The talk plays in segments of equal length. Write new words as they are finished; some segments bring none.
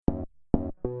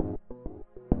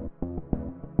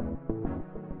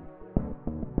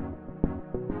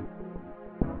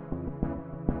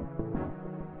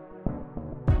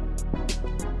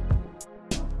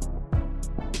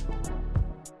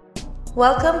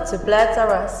Welcome to Blurs Are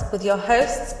Us with your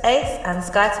hosts Ace and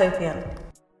Skytopian.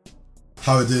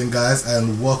 How are we doing, guys,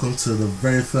 and welcome to the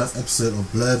very first episode of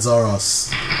Blurs Are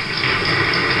Us.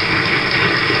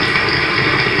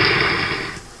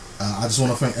 I just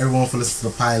want to thank everyone for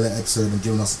listening to the pilot episode and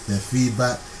giving us their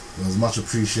feedback. It was much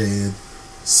appreciated.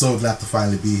 So glad to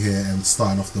finally be here and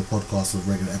starting off the podcast with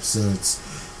regular episodes.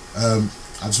 I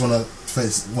just want to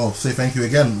say thank you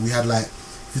again. We had like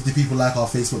 50 people like our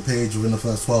Facebook page within the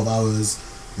first 12 hours.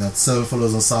 We had 7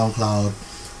 followers on SoundCloud,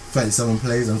 37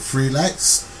 plays and 3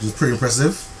 likes, which is pretty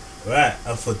impressive. Right,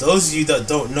 and for those of you that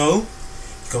don't know, you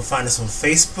can find us on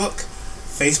Facebook,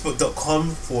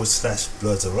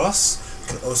 facebook.com/Blurs Are Us. You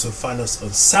can also find us on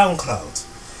SoundCloud,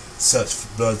 search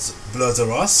for Blurs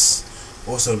Are Us.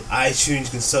 Also on iTunes,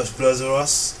 you can search Blurs Are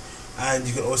Us. And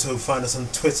you can also find us on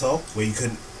Twitter, where you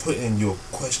can put in your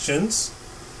questions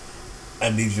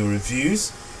and leave your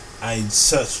reviews, and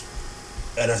search,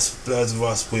 and that's Blurs Are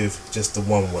Us with just the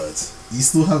one word. You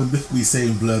still having difficulty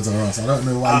saying Blurs Are Us. I don't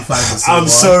know why you find it so I'm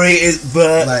hard. sorry, it's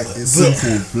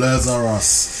simple. Blurs Are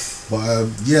Us. But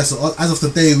yeah, so as of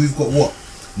today, we've got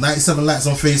 97 likes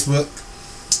on Facebook,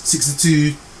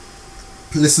 62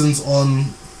 listens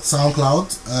on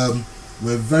SoundCloud.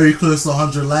 We're very close to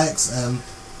 100 likes, and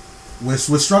we're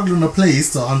struggling to place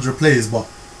to 100 plays. But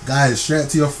guys, share it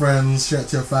to your friends, share it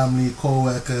to your family,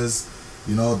 co-workers.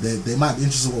 You know, they might be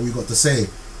interested in what we got to say.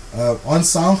 On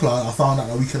SoundCloud, I found out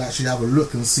that we can actually have a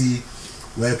look and see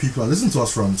where people are listening to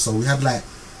us from. So we had like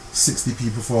 60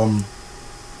 people from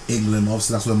England.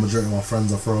 Obviously, that's where the majority of our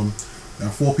friends are from. There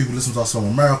are 4 people listening to us from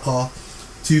America,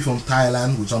 2 from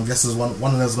Thailand, which I'm guessing is one of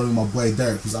them is going to be my boy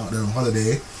Derek, who's out there on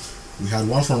holiday. We had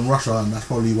 1 from Russia, and that's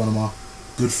probably one of my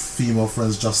good female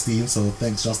friends, Justine. So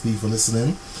thanks, Justine, for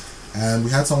listening. And we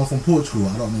had someone from Portugal.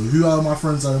 I don't know who are my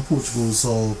friends are in Portugal,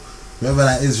 so whoever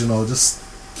that is, you know, just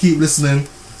keep listening,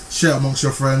 share it amongst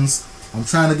your friends. I'm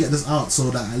trying to get this out so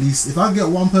that at least if I get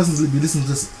one person to be listening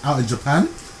to this out in Japan,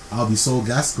 I'll be so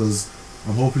gassed, because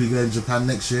I'm hopefully going to Japan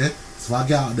next year. So if I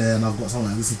get out there and I've got someone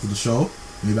that listens to the show,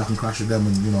 maybe I can crash with them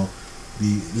and, you know,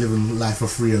 be living life for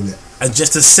free a bit. And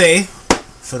just to say,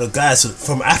 for the guys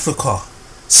from Africa,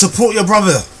 support your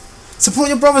brother. Support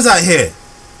your brothers out here.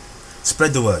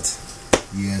 Spread the word.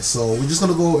 Yeah, so we're just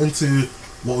gonna go into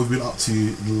what we've been up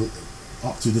to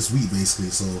this week, basically.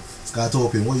 So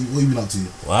Skytopian, what you been up to?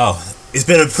 Wow, it's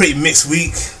been a pretty mixed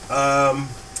week.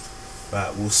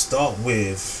 Right, we'll start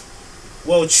with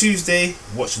Tuesday.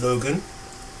 Watch Logan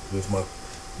with my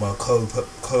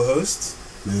co-host.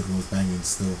 Logan was banging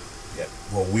still. Yeah,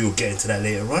 well, we will get into that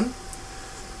later on.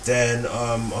 Then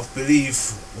I believe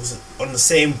was it on the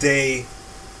same day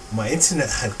my internet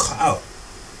had cut out.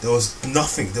 There was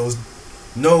nothing. There was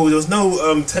no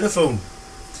telephone.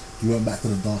 You went back to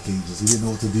the dark ages. You didn't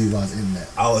know what to do about his internet.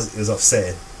 It was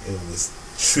upsetting. It was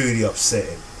truly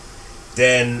upsetting.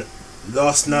 Then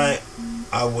last night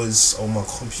I was on my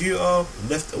computer,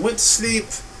 went to sleep,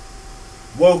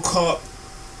 woke up,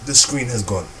 the screen has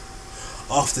gone.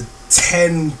 After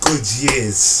 10 good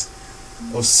years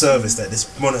of service that this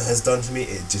monitor has done to me,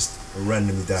 it just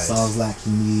randomly died. Sounds like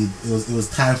it was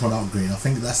time for an upgrade. I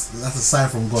think that's a sign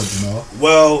from God, you know.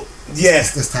 Well, yeah,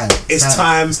 it's time. It's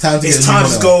time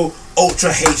to go Ultra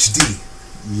HD.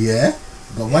 Yeah,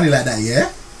 got money like that,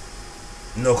 yeah.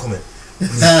 No comment.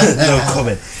 No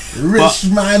comment.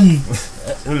 Man.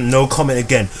 No comment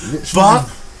again. Man.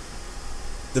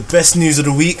 The best news of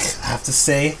the week, I have to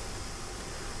say,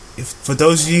 for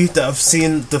those of you that have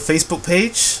seen the Facebook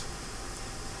page,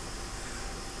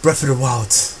 Breath of the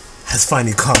Wild has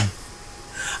finally come,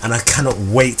 and I cannot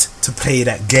wait to play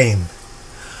that game.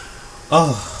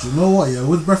 Oh, do you know what? Yeah,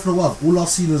 with Breath of the Wild, all I've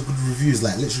seen is good reviews.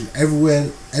 Like literally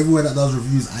everywhere that does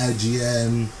reviews,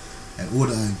 IGN and all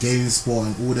the GameSpot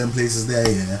and all them places there.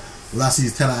 Yeah, all I see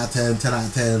is 10 out of 10, 10 out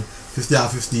of 10, 50 out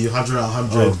of 50, 100 out of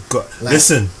 100. Oh God! Like,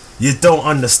 listen, you don't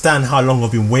understand how long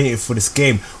I've been waiting for this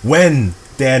game. When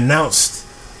they announced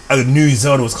a new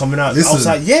Zelda was coming out, I was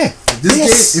like, yeah.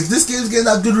 If this game's getting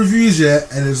that good reviews, yeah,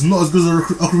 and it's not as good as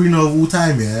Ocarina of All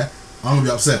Time, yeah, I'm gonna be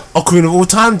upset. Ocarina of All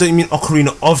Time? Don't you mean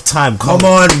Ocarina of Time? Come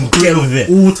on, get with it.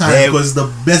 All Time, because it's the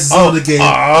best Zelda game ever.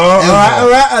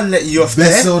 Alright, I'll let you off.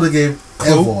 Best Zelda game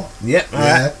ever. Yep,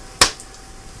 alright.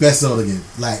 Best Zelda game.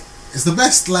 Like, it's the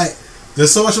best. Like,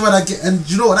 there's so much about that game, and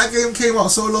you know what? That game came out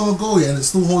so long ago, yeah, and it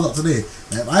still holds up today.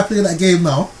 Like, if I play that game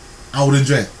now, I would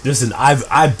enjoy it. Listen, I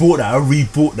bought that. I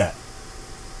rebought that.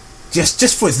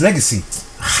 Just for its legacy.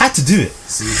 I had to do it.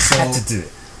 Had to do it.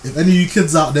 If any of you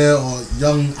kids out there or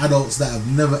young adults that have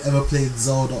never ever played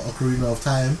Zelda Ocarina of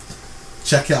Time,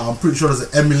 check it out. I'm pretty sure there's an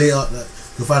emulator that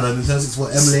you can find a Nintendo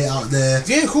 64 emulator out there.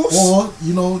 Yeah, of course. Or,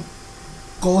 you know,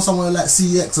 go somewhere like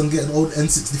CEX and get an old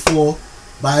N64,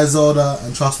 buy a Zelda,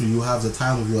 and trust me, you'll have the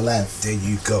time of your life. There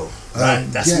you go. Right,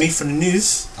 that's me for the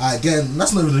news. Again,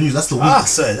 that's not even the news, that's the week.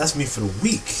 Sorry, that's me for the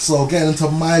week. So getting into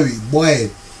my week, boy,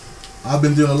 I've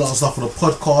been doing a lot of stuff for the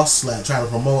podcast, like trying to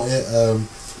promote it,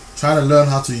 trying to learn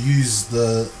how to use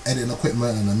the editing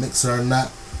equipment and the mixer and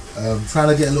that, trying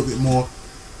to get a little bit more,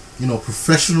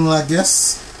 professional, I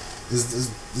guess,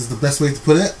 is the best way to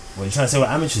put it. What, you trying to say we're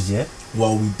amateurs, yeah?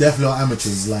 Well, we definitely are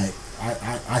amateurs. Like,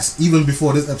 I even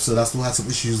before this episode, I still had some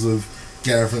issues with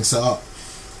getting everything set up.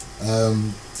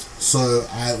 So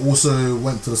I also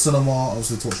went to the cinema,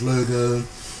 obviously to watch Logan.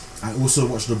 I also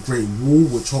watched The Great Wall,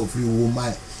 which hopefully we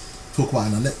might talk about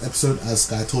in the next episode, as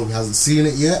Sky Toby hasn't seen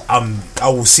it yet. I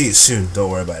will see it soon,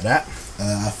 don't worry about that.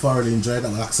 I thoroughly enjoyed that.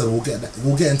 Like I said, we'll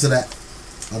get into that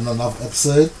on another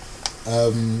episode.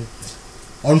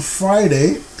 On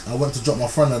Friday, I went to drop my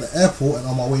friend at the airport, and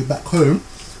on my way back home,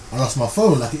 I lost my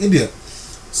phone like an idiot.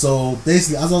 So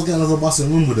basically, as I was getting on the bus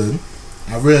in Wimbledon,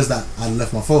 I realised that I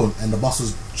left my phone, and the bus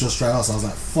was just straight out. So I was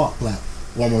like, "Fuck! Like,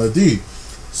 what am I gonna do?"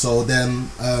 So then,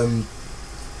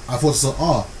 I thought to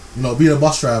myself, being a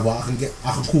bus driver, I can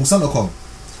call Centrecom.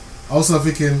 I was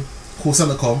thinking, call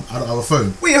Centrecom. I don't have a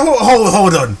phone. Wait,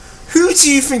 hold on. Who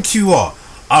do you think you are?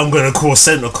 I'm gonna call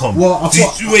Centrecom. Well, do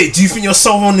you think you're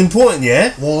someone important?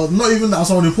 Yeah. Well, not even that I'm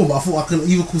someone important, but I thought I could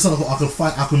either call Centrecom.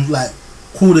 I can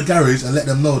call the garage and let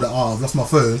them know that I've lost my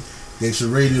phone. They should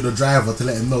radio the driver to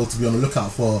let him know to be on the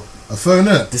lookout for a phone.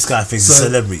 This guy thinks he's a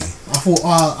celebrity. I thought,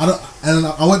 I don't, and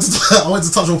I went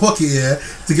to touch my pocket here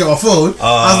to get my phone.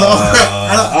 I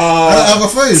don't have a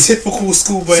phone. Typical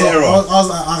schoolboy error. error. I was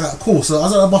like, cool. So I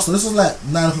was at the bus stop. This was like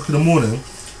 9 o'clock in the morning.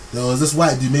 There was this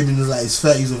white dude, maybe in his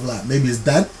 30s, with maybe his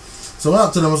dad. So I went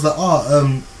up to them. I was like,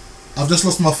 I've just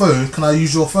lost my phone. Can I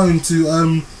use your phone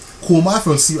to call my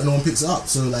phone, see if anyone picks it up?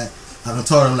 So I can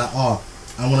tell them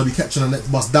I'm gonna be catching the next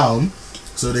bus down,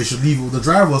 so they should leave it with the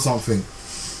driver or something.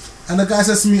 And the guy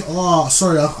says to me,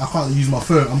 sorry, I can't use my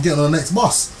phone. I'm getting on the next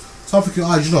bus. So I'm thinking,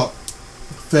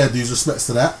 fair dues, respects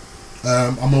to that.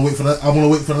 I'm gonna wait for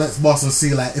the next bus and see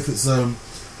if it's a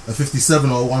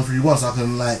 57 or 131, so I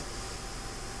can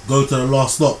go to the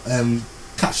last stop and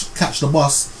catch the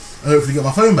bus and hopefully get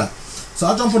my phone back. So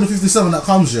I jump on the 57 that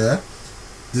comes here.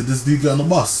 Did this dude get on the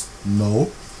bus? No.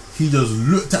 He just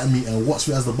looked at me and watched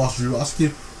me as the bus drew. I was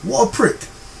thinking, what a prick.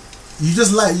 You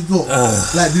just did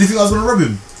you think I was gonna rob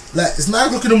him? It's 9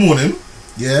 o'clock in the morning,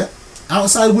 yeah,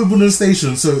 outside Wimbledon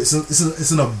station, so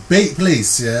it's in a bait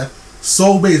place, yeah.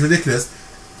 So bait, it's ridiculous.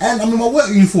 And I'm in my work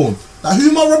uniform. Who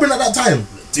am I robbing at that time?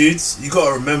 Dude, you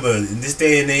gotta remember, in this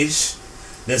day and age,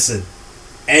 listen,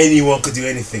 anyone could do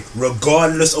anything,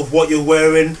 regardless of what you're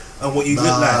wearing and what you look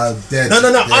like. Dead, I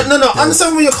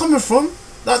understand where you're coming from.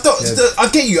 I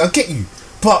get you.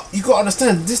 But you gotta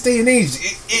understand, this day and age,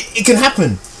 it can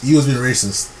happen. He was being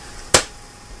racist.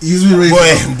 Boy.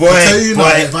 I tell you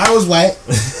if I was white,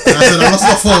 and I said I lost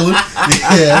my phone,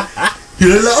 yeah, he'd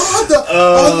be like,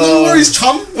 no worries,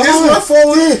 chum. Here's my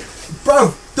phone,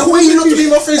 bro. The way you looked at me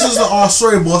in my face was like,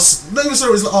 sorry, boss. Not even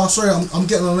sorry. It's like, sorry, I'm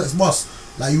getting on the next bus.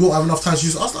 You won't have enough time to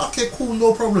use it. I was like, okay, cool,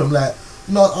 no problem. I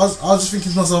was just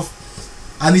thinking to myself,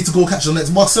 I need to go catch the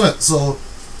next bus, innit? So.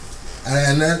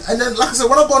 And then, like I said,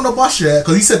 when I got on the bus,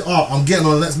 because he said, I'm getting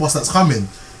on the next bus that's coming.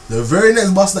 The very next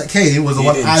bus that came was the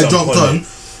one I jumped on.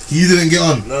 He didn't get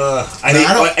on.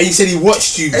 And he said he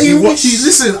watched you. He watched you.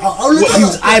 Listen, he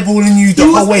was eyeballing you the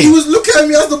whole way. He was looking at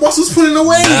me as the bus was pulling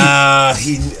away.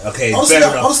 Okay.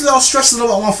 Obviously, I was stressing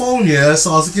about my phone, yeah. So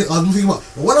I was thinking about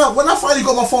when I finally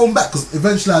got my phone back, because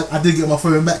eventually I did get my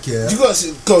phone back, yeah. You got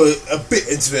to go a bit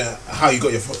into how you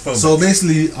got your phone. So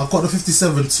basically, I got the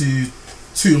 57 to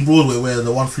Tooting Broadway where the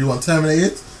 131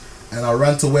 terminated, and I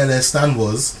ran to where their stand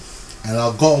was, and I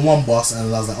got on one bus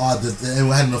and I was like, did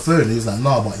anyone hand him the phone? And he was like,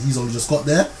 no, but he's only just got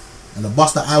there, and the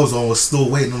bus that I was on was still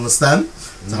waiting on the stand.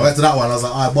 So I went to that one. I was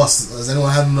like, alright, boss, has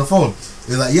anyone handed him the phone?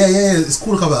 He was like, yeah, it's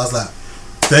cool to come back. I was like,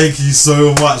 thank you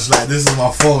so much, this is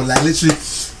my phone. Literally,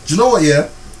 do you know what, yeah,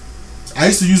 I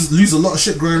used to lose a lot of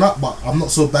shit growing up, but I'm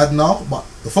not so bad now. But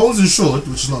the phone's insured,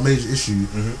 which is not a major issue,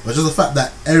 but just the fact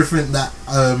that everything that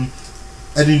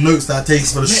any notes that I take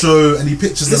for the show, any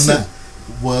pictures and that,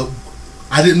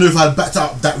 I didn't know if I'd backed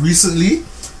up that recently,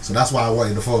 so that's why I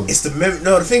wanted the phone. It's the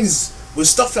the thing is, with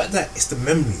stuff like that, it's the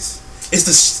memories. It's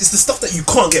the stuff that you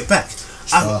can't get back.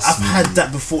 I've had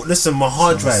that before. Listen, my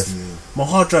hard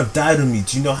drive died on me.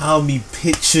 Do you know how many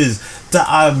pictures that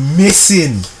I'm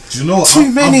missing? Do you know what? Too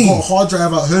many. I've got a hard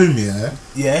drive at home,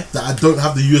 yeah, that I don't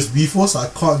have the USB for, so I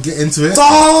can't get into it.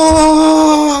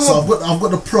 Oh, So I've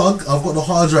got the plug, I've got the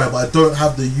hard drive, but I don't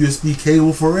have the USB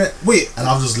cable for it. Wait, and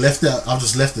I've just left it.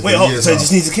 Wait, so it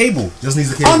just needs a cable. Just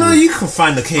needs a cable. Oh no, you can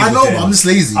find the cable. I know, then. but I'm just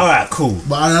lazy. All right, cool.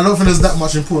 But I don't think there's that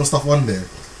much important stuff on there.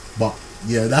 But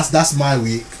yeah, that's my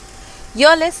week.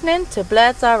 You're listening to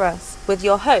Blurs Are Us with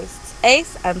your hosts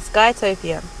Ace and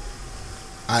Skytopian.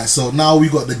 Alright, so now we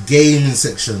got the gaming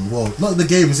section. Well, not the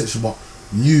gaming section, but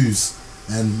news.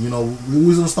 And you know, we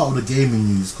always gonna start with the gaming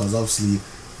news because obviously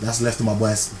that's left to my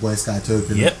boy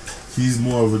Skytopian. Yep. He's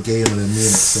more of a gamer than me,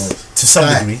 so to some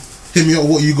degree. Hit me up.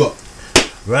 What you got?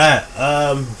 Right.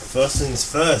 First things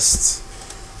first.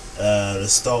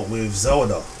 Let's start with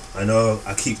Zelda. I know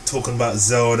I keep talking about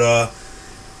Zelda.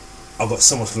 I've got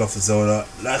so much love for Zelda.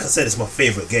 Like I said, it's my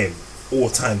favourite game,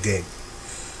 all-time game.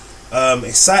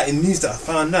 Exciting news that I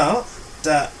found out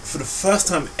that for the first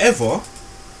time ever,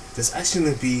 there's actually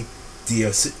going to be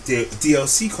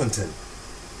DLC content,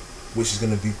 which is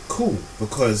going to be cool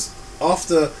because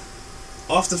after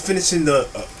finishing the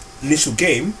initial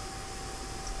game,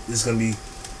 there's going to be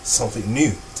something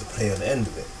new to play on the end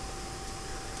of it.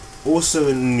 Also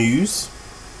in the news,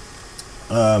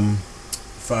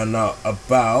 found out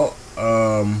about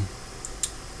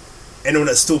anyone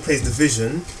that still plays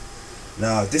Division.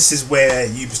 Now this is where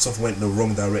Ubisoft went in the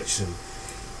wrong direction.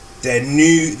 Their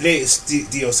new latest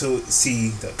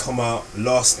DLC that come out,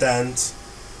 Last Stand.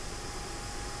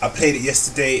 I played it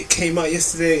yesterday. It came out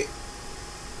yesterday.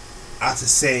 I have to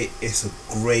say it's a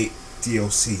great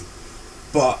DLC,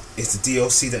 but it's the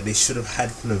DLC that they should have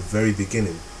had from the very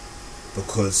beginning,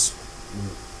 because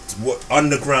what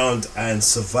Underground and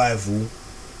Survival,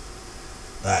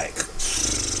 like,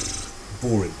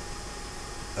 boring.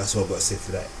 That's what I've got to say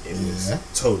for that. It was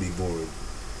totally boring.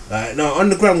 Like, no,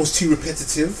 Underground was too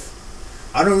repetitive.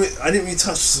 I didn't really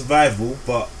touch Survival,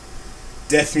 but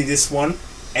definitely this one.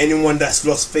 Anyone that's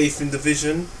lost faith in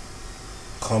Division,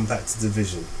 come back to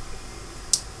Division.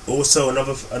 Also,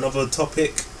 another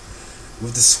topic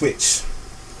with the Switch.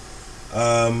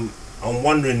 I'm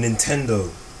wondering, Nintendo,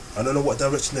 I don't know what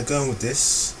direction they're going with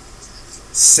this.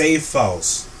 Save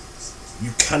files.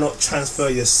 You cannot transfer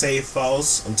your save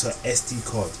files onto an SD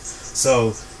card.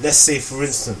 So let's say, for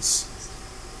instance,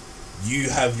 you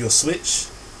have your Switch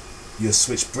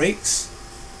breaks.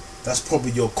 That's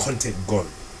probably your content gone.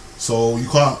 So you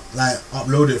can't like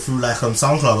upload it through like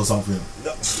SoundCloud or something.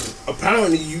 No,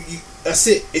 apparently you that's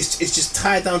it. It's just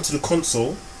tied down to the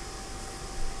console,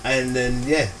 and then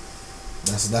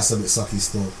that's a bit sucky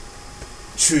still.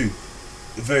 True,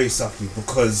 very sucky,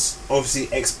 because obviously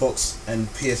Xbox and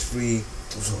PS3.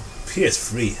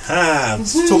 I'm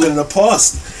talking in the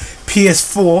past.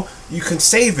 PS4, you can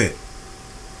save it.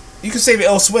 You can save it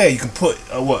elsewhere. You can put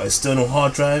external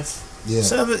hard drive. Yeah.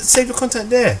 Save the content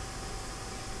there.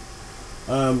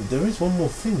 There is one more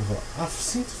thing, but I've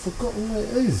seemed to forgotten what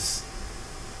it is.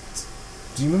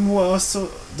 Do you remember what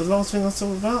the last thing I was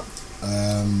talking about?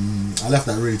 I left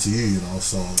that really to you, you know,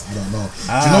 so I don't know.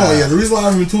 Do you know what? Yeah, the reason why I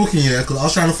haven't been talking here, because I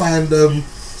was trying to find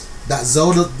that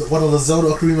Zelda, one of the Zelda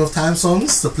Ocarina of Time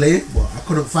songs to play, but I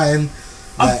couldn't find.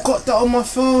 I've got that on my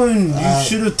phone. You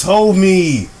should have told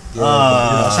me. Yeah,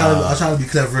 but, you know, I'm trying to be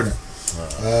clever in it.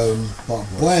 But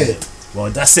boy, well,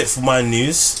 that's it for my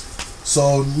news.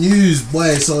 So news,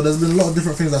 boy. So there's been a lot of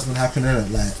different things that's been happening in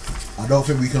it. Like, I don't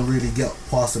think we can really get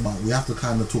past it, but we have to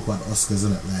kind of talk about the Oscars,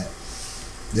 innit? Like,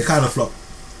 they kind of flopped.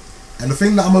 And the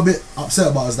thing that I'm a bit upset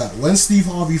about is that when Steve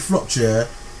Harvey flopped here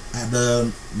at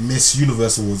the Miss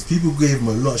Universe Awards, people gave him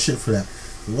a lot of shit for that.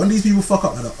 But when these people fuck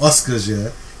up at the Oscars,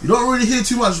 you don't really hear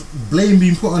too much blame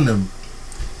being put on them.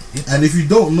 And if you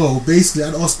don't know, basically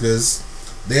at the Oscars,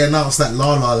 they announced that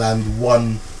La La Land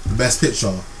won the Best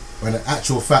Picture, when in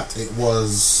actual fact it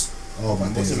was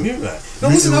Was it Moonlight? No,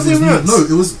 it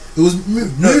was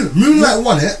Moonlight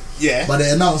won it. Yeah. But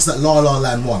they announced that La La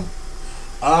Land won.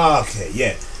 Okay,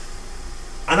 yeah.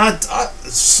 And I for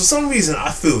some reason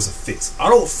I feel it was a fix. I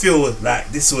don't feel like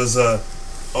this was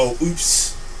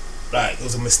oops, like it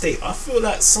was a mistake. I feel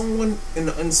like someone in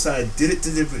the inside did it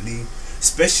deliberately,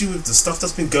 especially with the stuff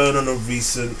that's been going on of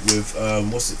recent with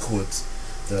what's it called,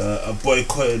 the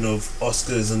boycotting of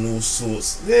Oscars and all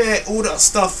sorts. Yeah, all that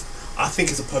stuff. I think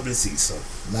it's a publicity stunt.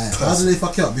 Like, how did they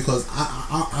fuck it up? Because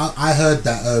I heard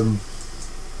that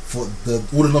for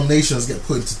all the nominations get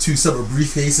put into two separate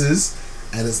briefcases,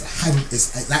 and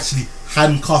it's actually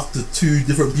handcuffed to two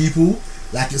different people,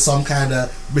 like it's some kind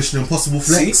of Mission Impossible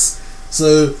flex. See?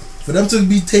 So for them to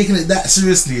be taking it that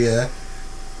seriously, and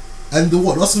the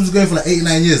Oscars was going for like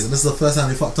 8-9 years, and this is the first time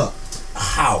they fucked up.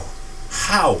 How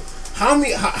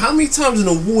many times in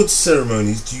awards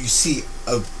ceremonies do you see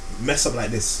a mess up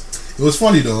like this? It was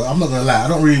funny though. I'm not gonna lie. I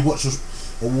don't really watch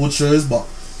award shows, but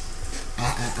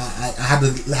I had to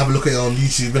have a look at it on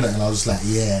YouTube, innit? And I was just like,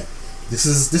 yeah, this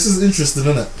is interesting,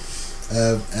 innit?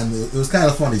 And it was kind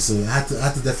of funny, so I had to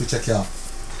definitely check it out.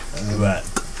 Right.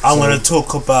 I'm going to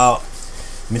talk about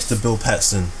Mr. Bill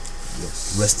Paxton.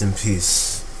 Yes. Rest in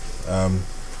peace.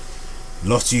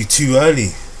 Lost you too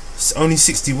early. It's only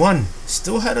 61.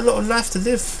 Still had a lot of life to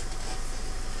live.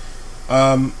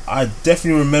 I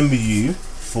definitely remember you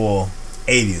for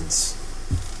Aliens.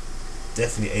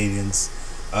 Definitely Aliens.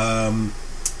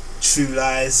 True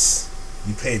Lies.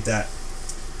 You played that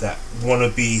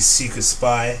wannabe secret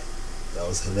spy. That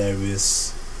was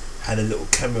hilarious. Had a little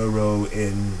cameo role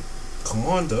in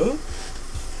Commando.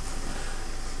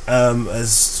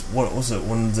 As what was it?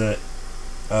 One of the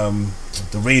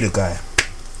Raider guy.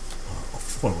 I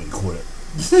forgot what you call it.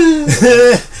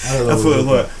 I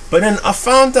forgot. But then I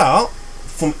found out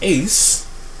from Ace,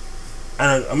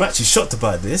 and I'm actually shocked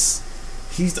about this.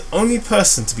 He's the only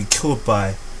person to be killed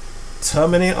by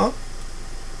Terminator,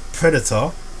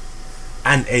 Predator,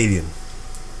 and Alien.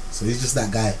 So he's just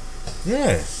that guy.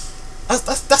 Yeah,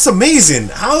 that's amazing.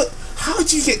 How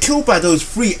do you get killed by those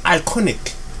three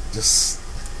iconic? Just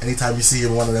anytime you see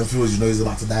him in one of them films, you know he's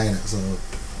about to die in it. So,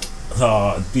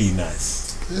 it'd be nice.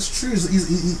 It's true.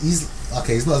 He's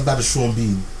okay. He's not as bad as Sean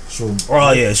Bean.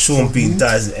 Sean Bean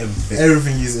dies in everything.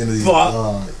 Everything he's in.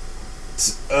 But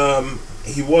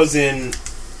he was in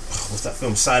what's that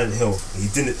film? Silent Hill. He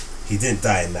didn't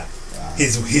die in that.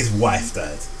 His wife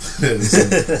died.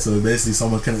 so basically,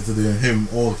 someone connected to him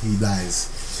or he dies.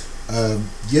 I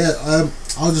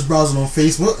was just browsing on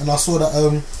Facebook and I saw that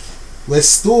we're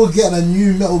still getting a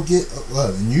new Metal Gear.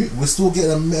 We're still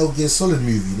getting a Metal Gear Solid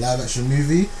movie, live action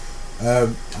movie.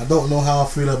 I don't know how I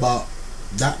feel about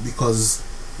that because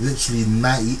literally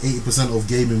 80% of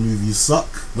gaming movies suck.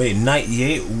 Wait,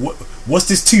 98? What's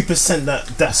this 2%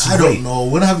 that's I don't know.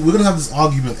 We're gonna have this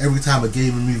argument every time a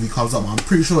gaming movie comes up. I'm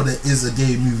pretty sure there is a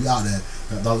game movie out there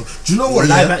that does. Do you know what?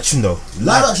 Live action though.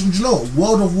 Live action. Do you know what?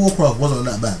 World of Warcraft wasn't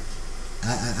that bad.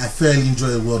 I fairly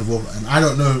enjoyed World of Warcraft, and I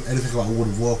don't know anything about World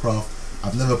of Warcraft.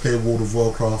 I've never played World of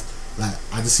Warcraft. Like,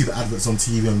 I just see the adverts on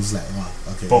TV and I'm just like,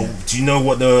 okay. But do you know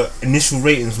what the initial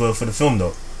ratings were for the film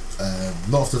though?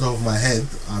 Not off the top of my head.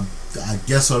 I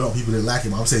guess a lot of people didn't like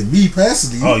it, but I'm saying me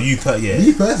personally. Oh, Me personally, I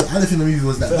didn't think the movie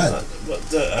was that bad.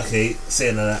 Okay,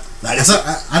 saying that. I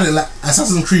didn't like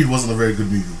Assassin's Creed wasn't a very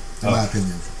good movie in my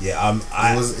opinion. Yeah,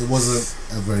 it wasn't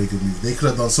a very good movie. They could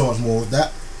have done so much more with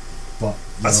that. But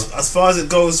as far as it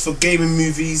goes for gaming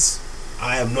movies,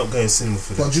 I am not going to cinema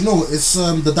for that. But you know, it's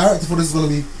the director for this is going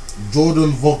to be Jordan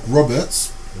Vogt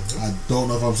Roberts. Mm-hmm. I don't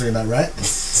know if I'm saying that right,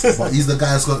 but he's the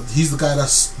guy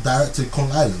that's directed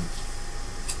Kong Island.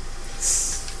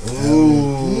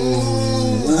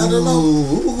 I don't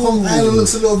know. Kong Island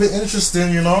looks a little bit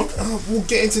interesting, you know. We'll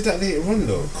get into that later on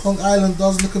though. Kong Island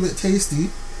does look a bit tasty.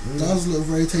 Does look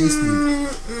very tasty.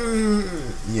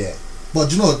 Yeah. But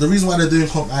you know, the reason why they're doing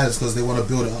Kong Island is because they want to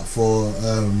build it up for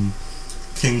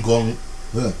King Kong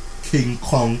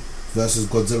versus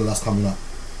Godzilla that's coming up.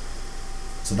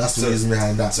 So that's the reason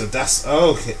behind that. So that's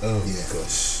okay. Oh yeah.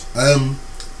 Gosh.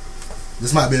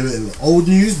 This might be a bit of old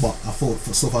news, but I thought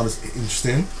so far it's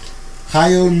interesting.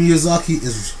 Hayao Miyazaki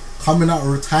is coming out of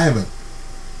retirement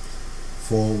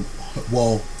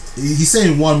he's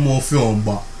saying one more film,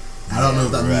 but I don't know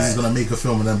if that means he's gonna make a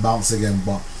film and then bounce again.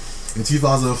 But in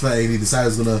 2013, he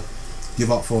decided he's gonna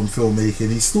give up from filmmaking.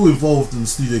 He's still involved in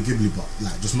Studio Ghibli, but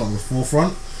like just not at the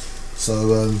forefront.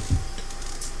 So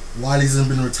while he's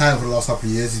been retired for the last couple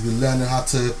of years, he's been learning how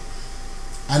to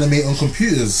animate on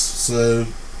computers. So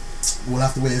we'll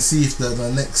have to wait and see if the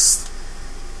next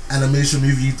animation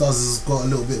movie he does has got a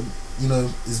little bit,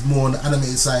 is more on the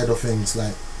animated side of things,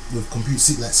 like with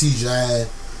like CGI,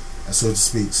 so to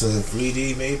speak. So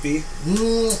 3D maybe.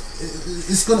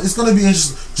 It's gonna be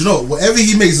interesting. Do you know, whatever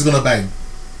he makes is gonna bang.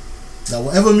 Like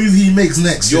whatever movie he makes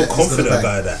next, you're confident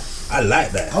about that. I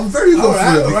like that. I'm very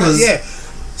confident because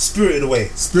Spirited Away,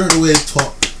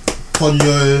 Top,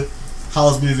 Ponyo,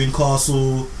 Howl's Moving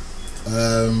Castle.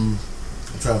 I'm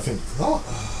trying to think.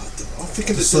 I'm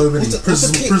thinking there's so many.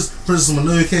 Princess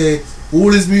Mononoke. All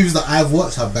these movies that I've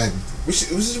watched have banged. Which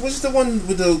is the one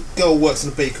with the girl works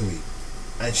in a bakery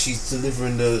and she's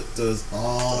delivering the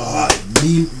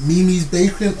Mimi's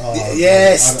Bakery.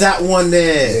 Yes, that one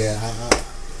there. Yeah.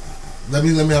 Let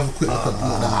me have a quick look at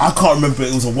that. I can't remember.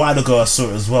 It was a while ago I saw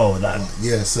it as well.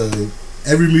 So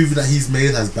every movie that he's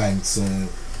made has banged. So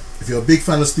if you're a big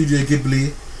fan of Studio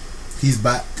Ghibli, he's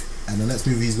back. And the next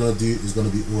movie he's gonna do is gonna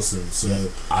be awesome. So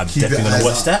I'm definitely gonna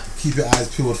watch that. Keep your eyes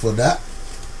peeled for that.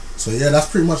 So yeah, that's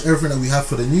pretty much everything that we have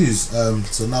for the news.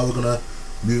 So now we're gonna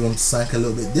move on to something a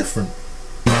little bit different.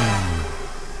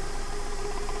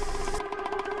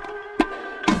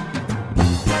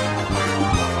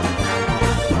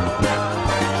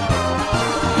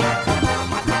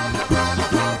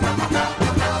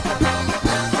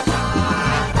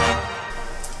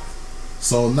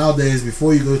 So nowadays,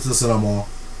 before you go to the cinema,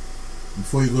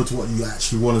 before you go to what you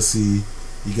actually want to see,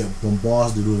 you get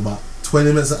bombarded with about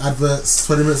 20 minutes of adverts,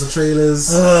 20 minutes of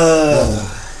trailers.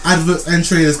 Adverts and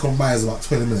trailers combined is about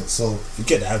 20 minutes. So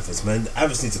forget the adverts, man. The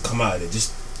adverts need to come out of it.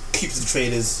 Just keep the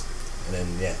trailers, and then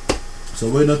yeah. So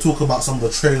we're gonna talk about some of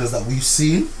the trailers that we've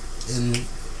seen in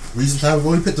recent time. We've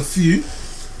only picked a few,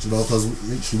 you know, because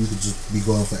literally we could just be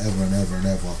going forever and ever and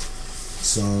ever.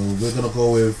 So we're gonna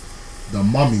go with The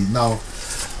Mummy. Now,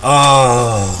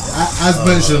 as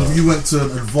mentioned, we went to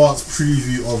an advanced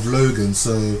preview of Logan.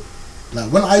 So,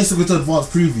 like when I used to go to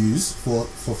advanced previews for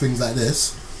things like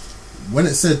this, when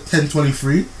it said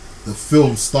 10:23, the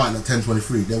film started at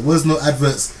 10:23. There was no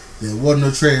adverts. There was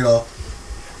no trailer.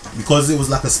 Because it was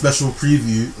like a special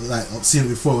preview, like I've seen it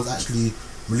before, it was actually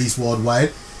released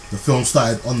worldwide. The film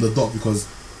started on the dot because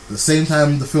the same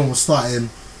time the film was starting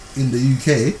in the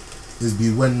UK is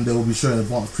when they will be showing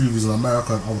advanced previews in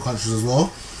America and other countries as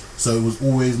well. So it was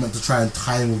always meant to try and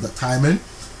time with that timing.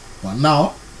 But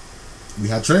now we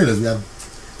had trailers. We had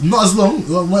not as long. It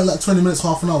went like 20 minutes,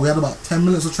 half an hour. We had about 10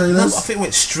 minutes of trailers. No, I think it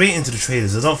went straight into the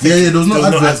trailers. I don't think there was no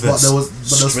adverts, but there was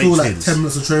still like trailers. 10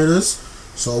 minutes of trailers.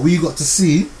 So we got to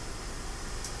see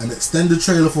an extended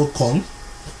trailer for Kong.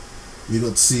 I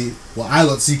got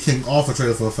to see King Arthur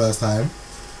trailer for the first time,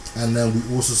 and then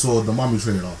we also saw the Mummy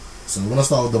trailer. So we're gonna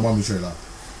start with the Mummy trailer.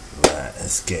 Right,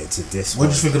 let's get into this. What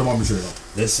did you think of the Mummy trailer?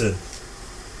 Listen,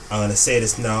 I'm gonna say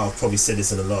this now. I've probably said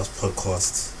this in the last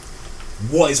podcast.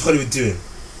 What is Hollywood doing?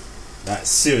 Like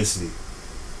seriously,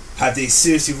 have they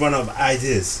seriously run out of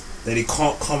ideas that they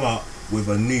can't come out with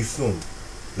a new film?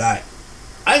 Like,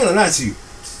 I ain't gonna lie to you.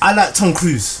 I like Tom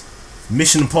Cruise.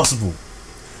 Mission Impossible,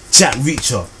 Jack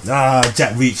Reacher.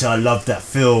 Jack Reacher, I love that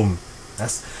film.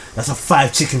 That's a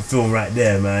 5 chicken film right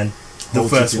there, man. The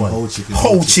first one, whole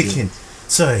chicken.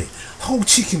 Sorry, whole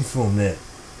chicken film there.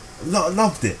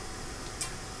 Loved it.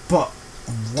 But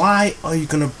why are you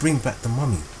gonna bring back the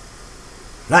Mummy?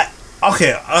 Like,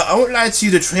 okay, I won't lie to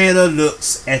you. The trailer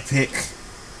looks epic,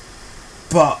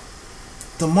 but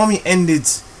the Mummy ended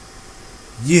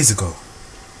years ago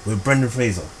with Brendan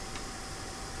Fraser.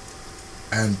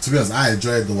 And to be honest, I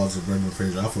enjoyed the ones with Brendan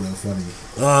Fraser. I thought they were funny.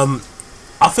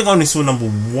 I think I only saw number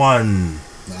 1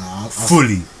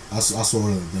 fully. I saw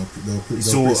them. They were pretty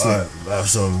So, slick.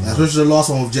 Especially the last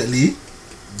one with Jet Li.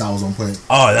 That was on point.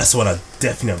 Oh, that's the one I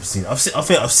definitely haven't seen. I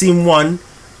think I've seen 1,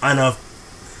 and I've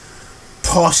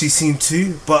partially seen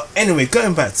 2. But anyway,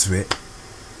 going back to it,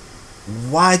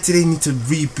 why do they need to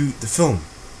reboot the film?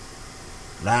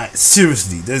 Like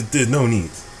seriously, there's no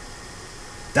need.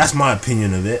 That's my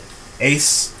opinion of it.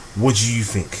 Ace, what do you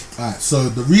think? Alright, so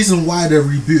the reason why they're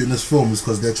rebooting this film is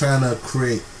because they're trying to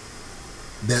create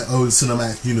their own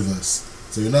cinematic universe.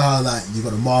 So you know how like you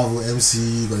got the Marvel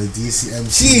MCU, you got the DC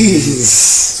MCU. Jeez.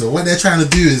 So what they're trying to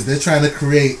do is they're trying to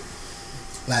create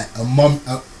like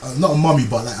not a mummy,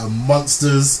 but like a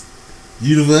monsters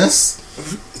universe.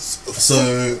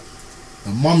 So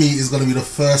the Mummy is gonna be the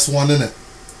first one in it,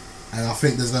 and I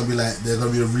think there's gonna be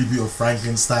a reboot of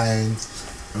Frankenstein,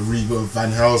 a reboot of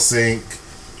Van Helsing.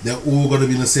 They're all gonna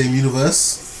be in the same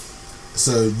universe.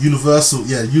 So Universal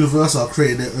are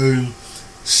creating their own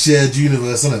shared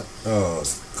universe, isn't it? Oh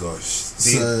gosh,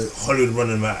 So Hollywood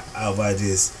running out of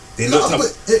ideas. They no, looked up.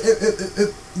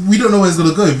 but we don't know where it's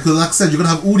gonna go because, like I said, you're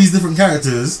gonna have all these different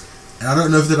characters, and I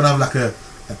don't know if they're gonna have like a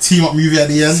team up movie at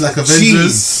the end, like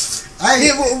Avengers.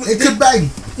 It could bang.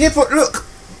 Yeah, but look,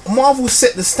 Marvel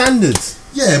set the standards.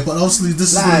 Yeah, but obviously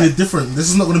this is gonna be different. This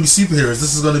is not gonna be superheroes.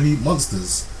 This is gonna be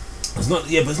monsters. It's not.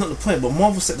 Yeah, but it's not the point. But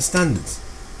Marvel set the standards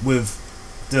with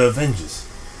the Avengers.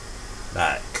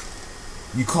 Like,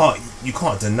 you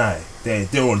can't deny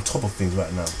they're on top of things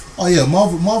right now. Oh yeah,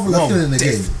 Marvel are killing the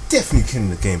game. Definitely killing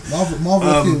the game. Marvel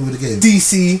are killing with the game.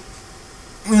 DC.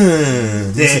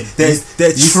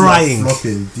 They're trying.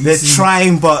 They're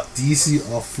trying, but DC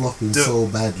are flopping so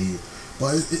badly.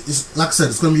 But it's like I said,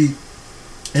 it's gonna be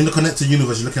in the connected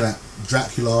universe. You're looking at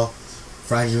Dracula,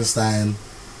 Frankenstein,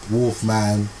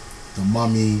 Wolfman, the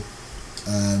Mummy.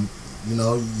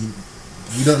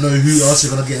 You don't know who else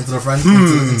you're gonna get into the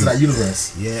into that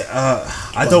universe. Yeah,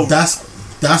 I but don't.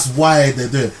 That's why they're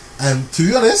doing it. And to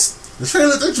be honest, the trailer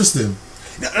looked interesting.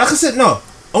 Like I said, no,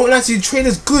 I won't lie to you. The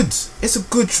trailer's good. It's a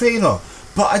good trailer,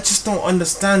 but I just don't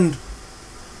understand.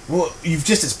 Well, you've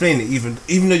just explained it. Even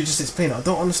though you just explained it, I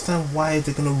don't understand why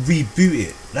they're gonna reboot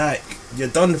it. Like, you're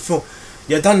done the film.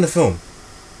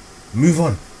 Move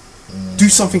on. Do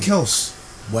something else.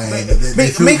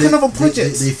 Make another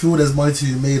project. They feel there's money to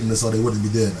be made in this, or they wouldn't be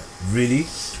doing it. Really?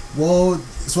 Well,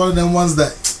 it's one of them ones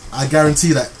that I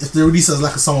guarantee that if they release it as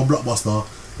like a summer blockbuster,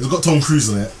 it's got Tom Cruise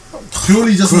in it.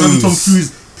 Purely just for having Tom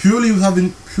Cruise. purely with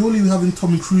having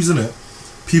Tom Cruise in it,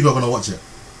 people are gonna watch it.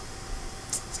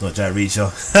 It's not Jack Reacher.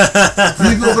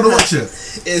 People are gonna watch it.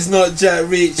 It's not Jack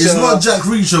Reacher. It's not Jack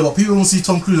Reacher, but people want to see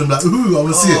Tom Cruise and be like, ooh, I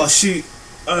want to see it. Oh shoot!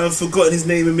 I've forgotten his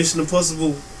name in Mission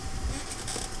Impossible.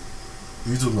 Who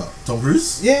are you talking about? Tom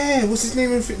Cruise? Yeah, what's his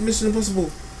name in Mission Impossible?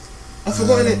 I've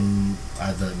forgotten it.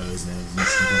 I don't know his name.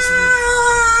 Mission Impossible.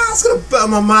 It's gonna burn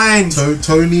my mind.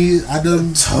 Tony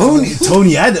Adam.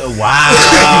 Tony Adam.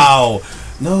 Wow.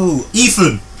 No.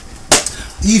 Ethan.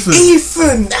 Yeah.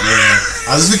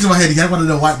 I was looking in my head. He had one of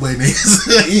the white boy names.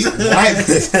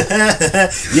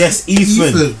 Yes,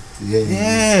 Ethan.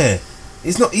 Yeah.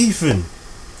 It's not Ethan.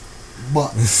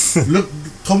 But look,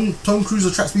 Tom Cruise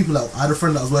attracts people. Like, I had a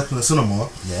friend that was working in a cinema.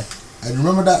 Yeah. And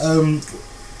remember that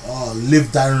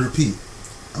Live, Die and Repeat.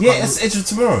 Yeah, it's Edge of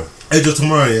Tomorrow. Edge of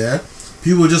Tomorrow. Yeah.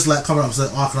 People were just like coming up and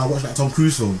saying, "Oh, can I watch that Tom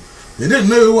Cruise film?" They didn't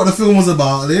know what the film was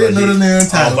about. They didn't know the name and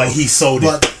title. But he sold it.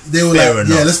 But they were Fair like,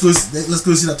 enough. "Yeah, let's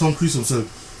go see that Tom Cruise film." So,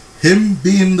 him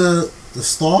being the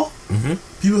star,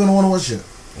 people are gonna want to watch it.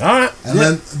 Alright. And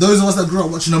then those of us that grew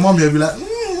up watching the Mummy will be like,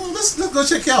 let's go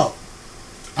check it out.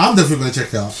 I'm definitely gonna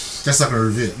check it out, just so I can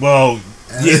review it. Well,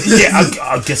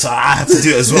 I guess I have to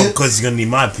do it as well because it's gonna need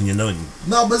my opinion, don't you?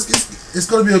 No, but it's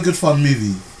gonna be a good fun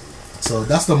movie. So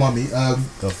that's the Mummy.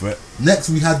 Go for it. Next,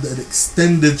 we had an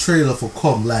extended trailer for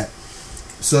Kong.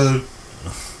 So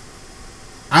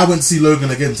I went to see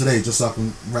Logan again today just so I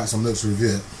can write some notes to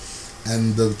review it.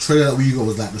 And the trailer that we got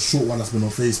was like the short one that's been on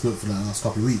Facebook for the last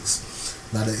couple of weeks.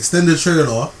 Now the extended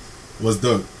trailer was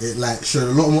dope. It like showed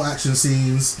a lot more action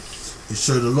scenes. It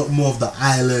showed a lot more of the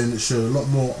island. It showed a lot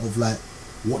more of like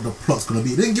what the plot's gonna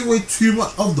be. It didn't give away too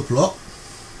much of the plot,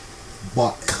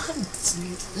 but kind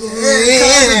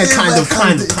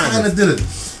of didn't.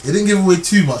 It didn't give away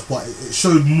too much, but it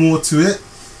showed more to it.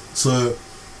 So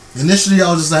initially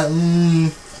I was just like, I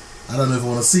don't know if I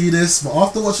want to see this, but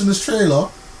after watching this trailer,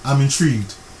 I'm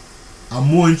intrigued. I'm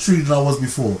more intrigued than I was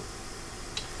before.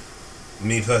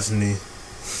 Me personally,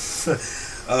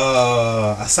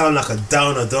 I sound like a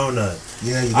downer donut.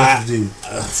 Yeah, you definitely do.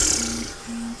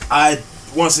 I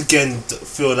once again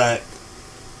feel like,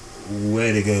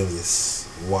 where they go with this?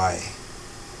 Why?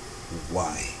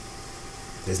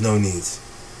 There's no need.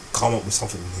 Come up with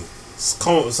something new.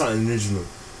 Come up with something original,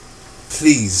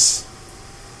 please.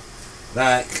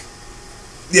 Like,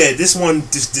 yeah, this one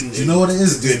just didn't. Do you know what it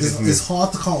is? It's It's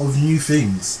hard to come up with new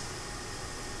things.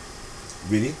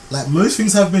 Really? Like most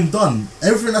things have been done.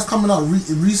 Everything that's coming out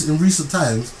in recent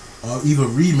times are either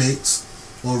remakes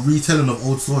or retelling of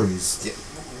old stories. Yeah.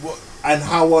 What? And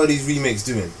how are these remakes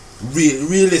doing?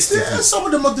 Realistically, Yeah, some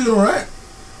of them are doing alright.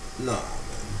 No,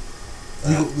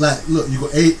 You got, you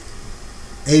got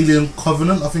Alien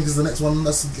Covenant. I think is the next one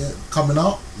that's coming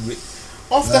out.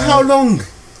 After how long?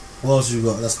 What else you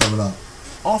got that's coming out?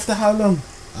 After how long?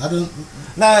 I don't.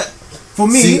 Like, for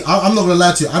me, See, I'm not gonna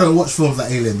lie to you. I don't watch films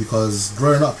like Alien because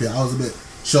growing up here, I was a bit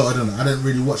short. I didn't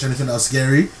really watch anything that was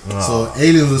scary. So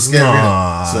Aliens was scary,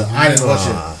 innit? So I didn't watch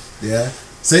it. Yeah.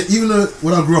 So even though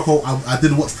when I grew up, I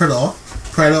did watch Predator,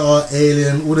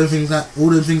 Alien, all them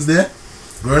things there.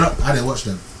 Growing up, I didn't watch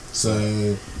them.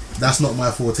 So that's not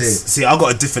my forte. See, I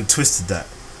got a different twist to that.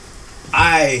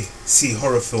 I see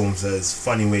horror films as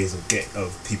funny ways of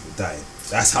people dying.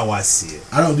 That's how I see it.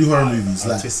 I don't do horror movies.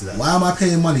 I twisted that. Why am I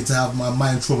paying money to have my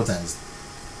mind traumatized?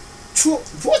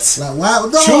 What? Like, why?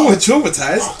 No.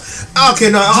 Traumatized? Okay,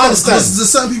 no, I understand. There's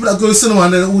certain people that go to cinema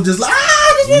and they're all just like,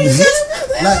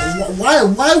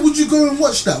 like, why would you go and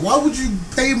watch that? Why would you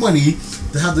pay money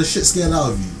to have the shit scared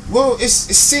out of you? Well, it's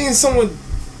seeing someone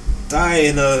die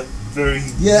in a very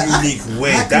unique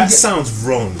way. That sounds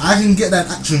wrong. I can get that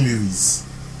in action movies.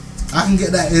 I can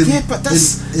get that in. Yeah, but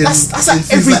that's like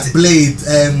things like Blade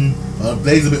and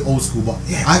Blade's a bit old school, but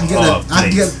yeah, I can get that.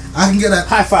 I can get that.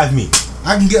 High five me.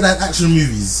 I can get that in action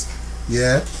movies.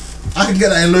 Yeah, I can get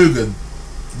that in Logan.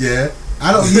 Yeah,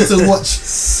 I don't need to watch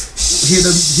hear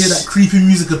that creepy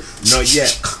music. Not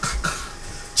yet.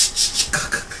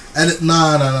 And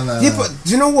nah. Yeah, but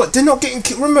do you know what? They're not getting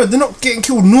killed. Remember, they're not getting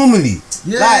killed normally.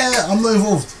 Yeah, I'm not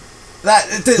involved. Like,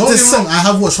 don't get me wrong. I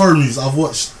have watched horror movies. I've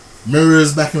watched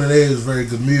Mirrors back in the day. It was a very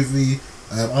good movie.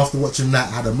 After watching that,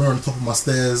 I had a mirror on top of my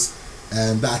stairs,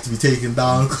 and that had to be taken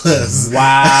down because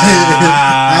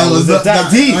I was that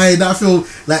deep. That film,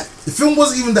 like, the film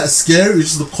wasn't even that scary. It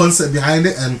was just the concept behind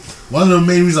it. And one of the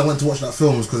main reasons I went to watch that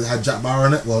film was because it had Jack Bauer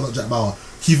in it. Well, not Jack Bauer,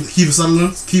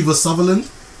 Kiefer Sutherland,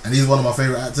 and he's one of my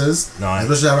favorite actors. Nice.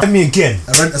 Especially me again.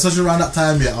 Especially around that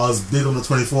time, I was big on the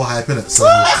 24 hype in it. So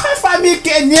find me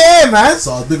again, yeah, man.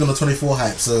 So I was big on the 24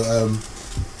 hype. So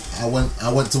I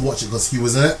went to watch it because he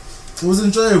was in it. It was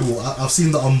enjoyable. I've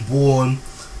seen The Unborn.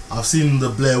 I've seen the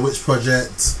Blair Witch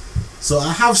Project. So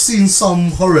I have seen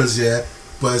some horrors, yeah,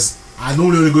 but I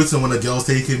normally only go to them when a girl's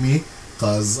taking me.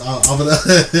 Cause other than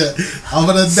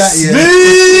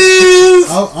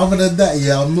that,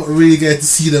 I'm not really getting to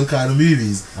see them kind of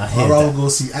movies. I'd rather go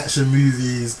see action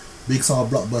movies, big summer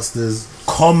blockbusters,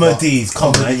 comedies.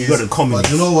 You got the comedies.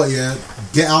 But you know what? Yeah,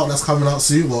 Get Out, that's coming out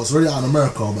soon. Well, it's already out in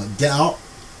America, but Get Out,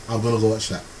 I'm gonna go watch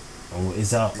that. Oh,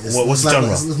 is that what's the like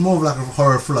genre? It's more of like a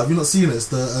horror thriller. Have you not seen it? It's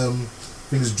the I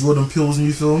think it's Jordan Peele's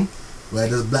new film where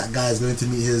this black guy is going to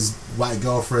meet his white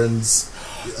girlfriend's.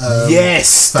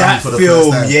 Yes, that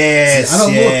film. Yes,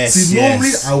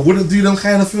 normally I wouldn't do them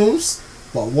kind of films,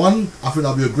 but one, I think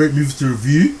that'll be a great movie to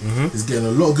review. It's getting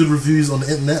a lot of good reviews on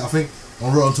the internet. I think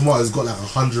on Rotten Tomatoes, it's got like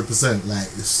 100%. Like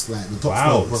it's like the top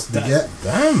score possibly get.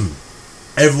 Damn.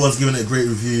 Everyone's giving it great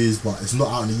reviews, but it's not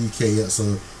out in the UK yet.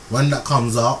 So when that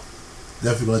comes out,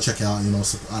 definitely gonna check it out. You know,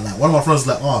 so, like one of my friends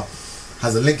was like, "Oh,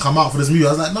 has a link come out for this movie?" I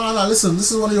was like, "No, listen,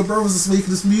 this is one of your brothers that's making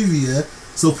this movie, yeah."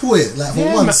 Support it, like for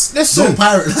once. Don't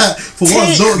pirate. Like for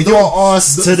once, don't your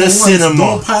ass to the cinema.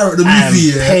 Don't pirate the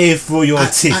movie. And pay for your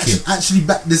ticket. Actually,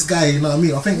 back this guy. You know what I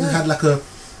mean? I think he had like a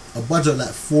budget like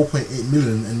 4.8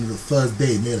 million, and the first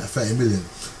day made like 30 million.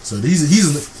 So he's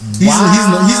in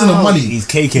the money. He's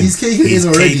caking. He's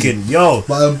already. Yo.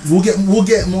 But we'll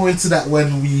get more into that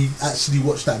when we actually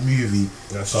watch that movie.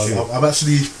 That's so true. I'm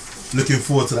actually looking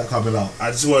forward to that coming out.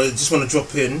 I just want to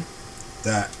drop in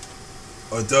that.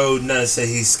 Although Nan said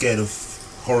he's scared of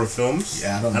horror films,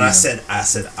 I said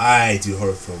I do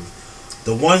horror films.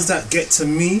 The ones that get to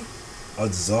me are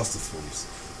disaster films.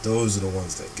 Those are the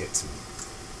ones that get to me.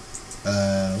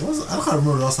 I can't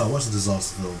remember the last time I watched a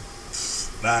disaster film.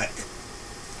 Like,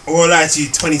 or actually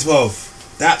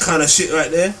 2012. That kind of shit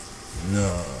right there.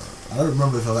 No, I don't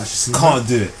remember if I've actually seen. Can't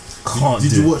do it.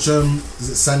 Did you watch is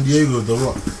it San Diego, The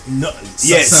Rock? No,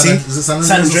 yes. Is it San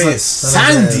Andreas?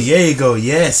 San Diego,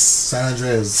 yes. San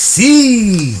Andreas.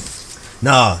 See,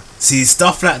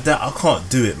 stuff like that I can't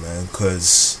do it, man.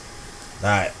 Cause,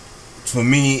 like, for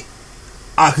me,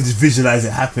 I can just visualize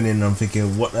it happening. And I'm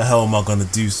thinking, what the hell am I gonna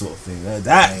do, sort of thing.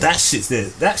 That shit's there.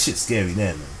 That shit's scary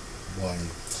there, man. Why?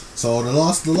 So the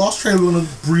last trailer we're gonna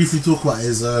briefly talk about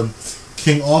is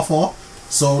King Arthur.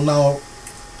 So now,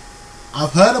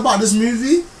 I've heard about this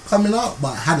movie coming out,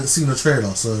 but I hadn't seen the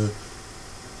trailer. So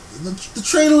the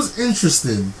trailer was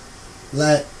interesting.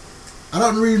 Like, I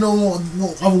don't really know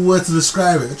what other word to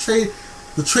describe it.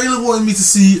 The trailer wanted me to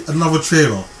see another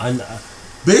trailer.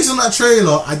 Based on that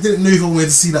trailer, I didn't know if I wanted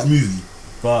to see that movie.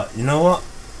 But you know what?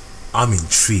 I'm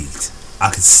intrigued. I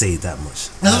could say that much.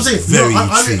 That's what I'm saying.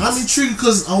 Intrigued. I'm intrigued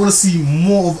because I want to see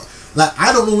more of. Like,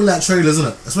 I don't normally like trailers,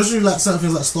 innit? Especially like certain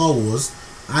things like Star Wars.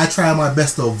 I try my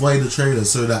best to avoid the trailers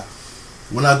so that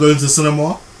when I go into the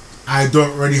cinema, I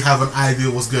don't really have an idea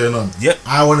what's going on. Yep.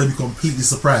 I want to be completely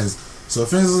surprised. So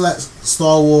things like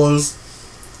Star Wars,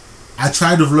 I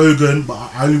tried with Logan, but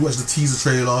I only watched the teaser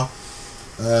trailer.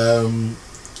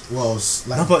 What else?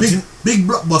 Like big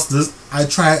blockbusters, I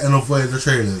try and avoid the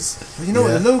trailers. But you know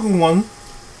what, the Logan one,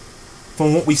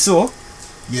 from what we saw,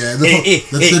 yeah,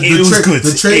 it was good.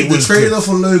 The trailer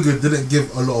for Logan didn't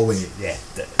give a lot away. Yeah.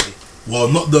 Well,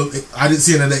 I didn't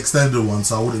see any of the extended one,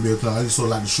 so I wouldn't be able to. I only saw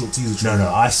like the short teaser trailer.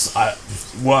 No.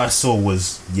 What I saw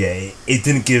was it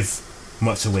didn't give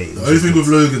much away. The only thing with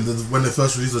Logan, when they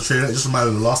first released the trailer, it just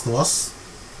reminded me of The Last of Us.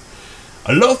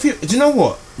 A lot of people. Do you know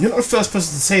what? You're not the first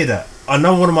person to say that. I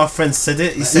know one of my friends said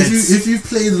it. He said, if you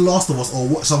play The Last of Us or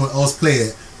watch someone else play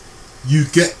it, you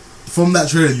get from that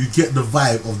trailer, you get the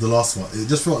vibe of The Last of Us. It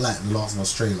just felt like The Last of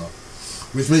Us trailer,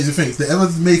 which makes you think if they ever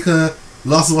make a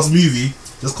Last of Us movie,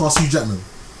 just cast Hugh Jackman.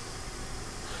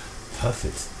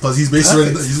 Perfect. Because he's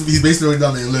basically already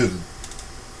done it in Logan.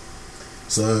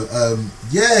 So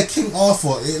King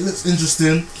Arthur. It looks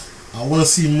interesting. I want to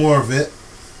see more of it.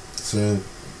 So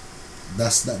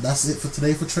that's it for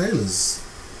today for trailers.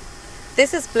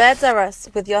 This is Blades Are Us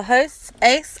with your hosts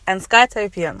Ace and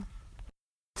Skytopian.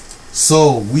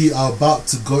 So we are about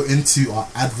to go into our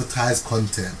advertised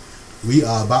content. We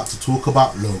are about to talk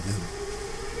about Logan.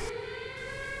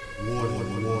 Warning.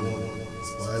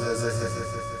 Spoilers.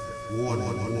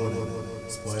 Warning.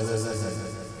 Spoilers.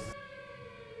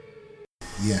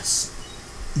 Yes,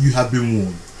 you have been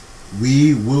warned.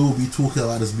 We will be talking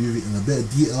about this movie in a bit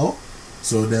of detail,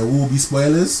 so there will be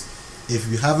spoilers. If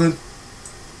you haven't,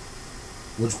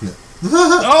 what do you call it?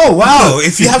 Oh wow!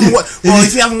 If you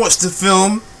haven't watched the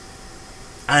film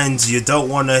and you don't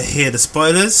want to hear the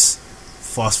spoilers,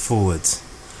 fast forward.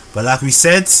 But like we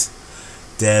said,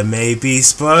 there may be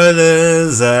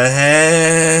spoilers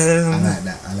ahead. I like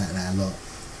that a lot.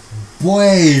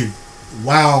 Boy,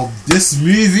 wow, this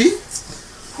movie.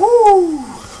 Woo.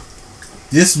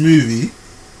 this movie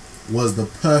was the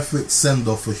perfect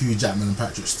send-off for Hugh Jackman and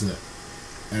Patrick Stewart.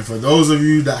 And for those of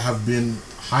you that have been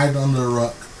hiding under a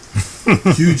rock,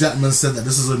 Hugh Jackman said that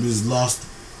this is going to be his last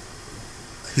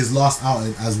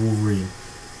outing as Wolverine.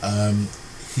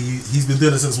 He's been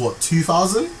doing it since what,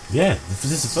 2000? Yeah, this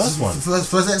is the first one.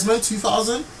 First X-Men,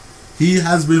 2000. He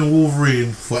has been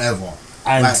Wolverine forever.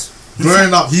 And like,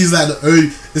 growing up, he's like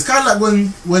it's kind of like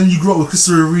when you grew up with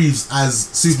Christopher Reeves as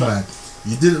Superman.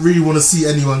 You didn't really want to see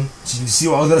anyone. You see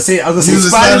what I was gonna say? I was He gonna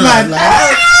was say Spider-Man.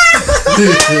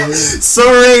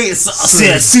 Sorry,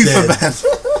 Superman.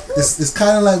 It's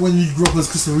kind of like when you grew up as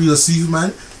Christopher Reeves as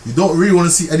Superman. You don't really want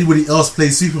to see anybody else play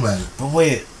Superman. But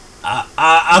wait,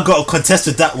 I got to contest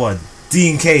with that one.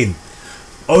 Dean Cain.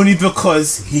 Only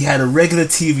because he had a regular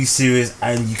TV series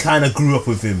and you kind of grew up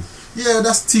with him. Yeah,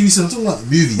 that's TV series. I'm talking about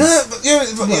movies. No,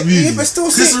 but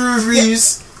still Christopher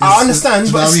Reeves. I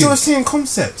understand, but it's still the same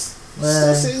concepts. You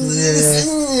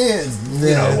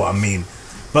know what I mean.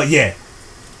 But yeah,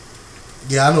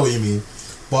 I know what you mean.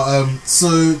 But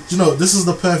so this is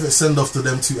the perfect send off to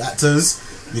them two actors,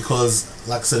 because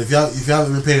like I said, if you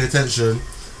haven't been paying attention,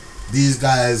 these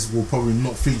guys will probably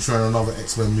not feature in another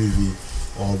X-Men movie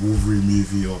or Wolverine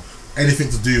movie or anything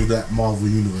to do with that Marvel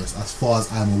universe, as far as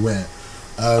I'm aware.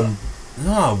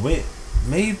 No, wait,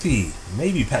 maybe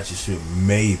Patrick Stewart,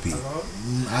 maybe.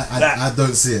 I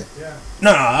don't see it. Yeah.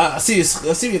 No, I see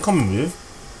what you're coming with,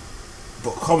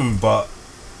 but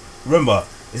remember,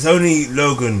 it's only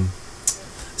Logan.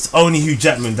 It's only Hugh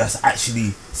Jackman that's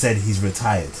actually said he's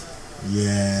retired.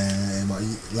 Yeah, but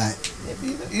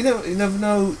you never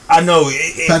know. I know.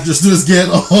 Patrick Stewart's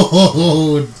getting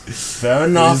old. Fair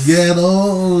enough. He's getting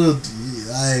old.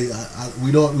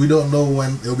 We don't know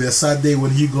when. It'll be a sad day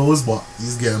when he goes, but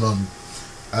he's getting on.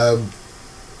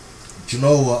 Do you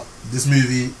know what? This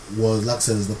movie was, like I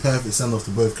said, is the perfect send off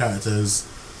to both characters.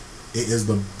 It is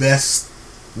the best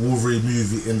Wolverine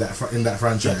movie in that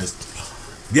franchise.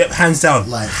 Yep, hands down.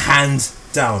 Like, hands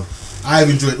down. I've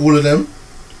enjoyed all of them,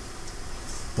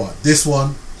 but this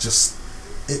one just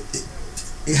it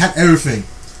had everything.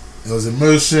 There was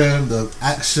emotion, the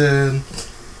action,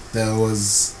 there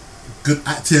was good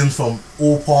acting from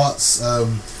all parts.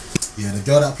 The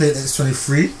girl that played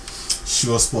X-23, she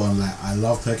was spot on. Like, I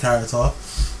loved her character.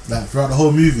 Like, throughout the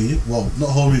whole movie, well, not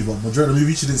whole movie, but majority of the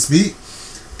movie, she didn't speak.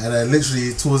 And then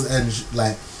literally towards the end,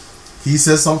 he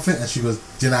says something and she goes,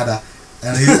 "Janada,"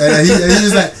 and he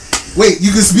was like, "Wait,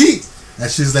 you can speak?" And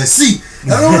she's like, "See."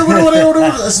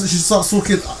 So she starts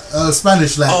talking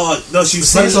Spanish, like. Oh no, she was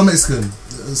Spanish saying or Mexican.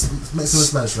 Mexican or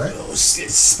Spanish, right? Oh,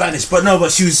 it's Spanish,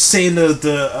 but she was saying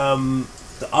the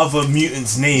other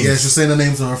mutants' names. Yeah, she was saying the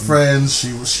names of her friends.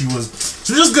 She was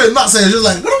just going nuts. She was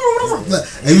like, and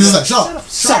he was just like, shut up,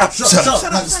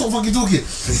 like, stop fucking talking.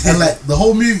 And like the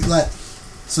whole movie, like,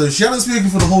 so she hadn't spoken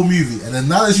for the whole movie, and then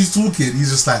now that she's talking,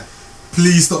 he's just like,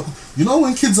 please stop. You know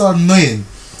when kids are annoying?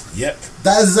 Yep.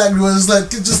 That is exactly what it's like.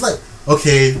 Just like,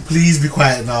 okay, please be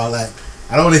quiet now. Like,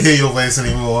 I don't want to hear your voice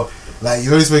anymore. Like,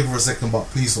 you're only speaking for a second, but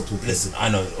please stop talking. Listen, I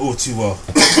know all too well,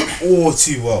 all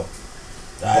too well.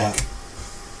 Like, but,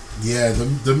 yeah,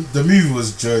 the movie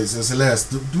was jokes. It was hilarious.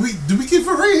 Do we give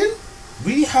a rating?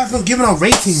 We haven't given a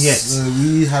rating yet.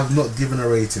 We have not given a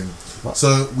rating. What?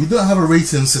 So we don't have a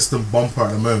rating system bumper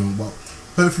at the moment, but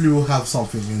hopefully we'll have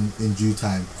something in due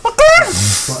time.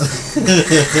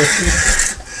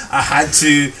 I had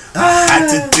to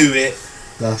do it.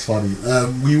 That's funny.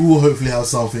 We will hopefully have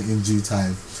something in due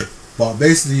time. But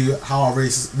basically, how our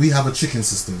race, we have a chicken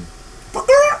system.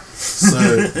 So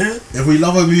if we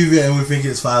love a movie and we think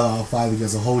it's 5 out of 5, we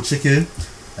get a whole chicken.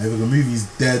 And if the movie's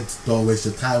dead, don't waste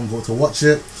your time, go to watch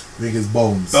it. We think it's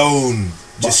bones.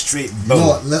 Just straight bone. You know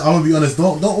what, I'm gonna be honest.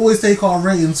 Don't always take our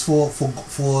ratings for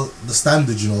the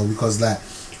standard, because like,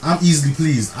 I'm easily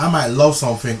pleased. I might love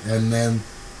something and then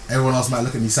everyone else might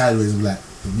look at me sideways and be like,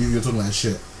 the movie you're talking about is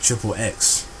shit. Triple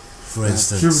X, for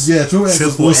instance. Triple X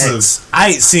is awesome. I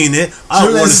ain't seen it. I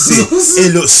don't want to see it.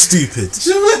 It looks stupid.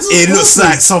 It looks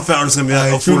like something I'm just gonna be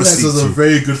like, Triple X is a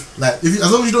very good. Like,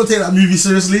 as long as you don't take that movie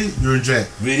seriously, you're enjoy it.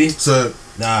 Really? So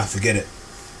nah, forget it.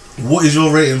 What is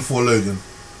your rating for Logan?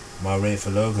 My rating for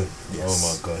Logan? Yes. Oh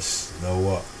my gosh! You know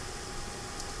what?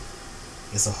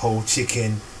 It's a whole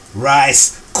chicken,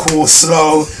 rice,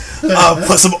 coleslaw.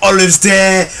 Put some olives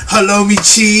there, halloumi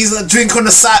cheese, a drink on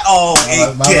the side. Oh,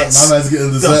 my man's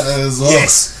getting dessert as well.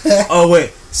 Yes. Oh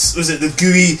wait, was it the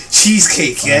gooey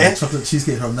cheesecake? Yeah. Chocolate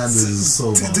cheesecake from Nando's is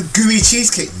so good. The gooey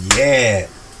cheesecake. Yeah.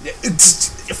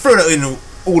 Throw that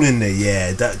all in there.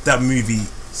 Yeah. That movie.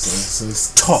 So it's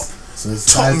top. So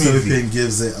Sky Topian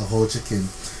gives it a whole chicken.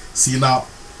 See now,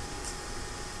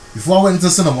 before I went into the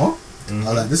cinema, I was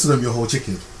like, this is gonna be a whole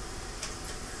chicken.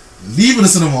 Leaving the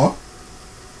cinema,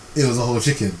 it was a whole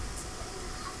chicken.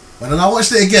 But then I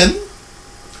watched it again.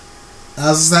 I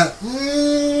was just like,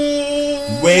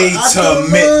 Wait a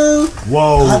minute.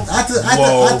 Whoa. I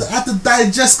had to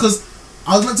digest because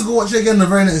I was meant to go watch it again the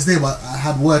very next day, but I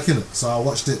had work in it, so I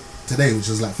watched it today, which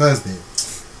was like Thursday.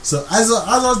 So as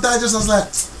I was digesting, I was like,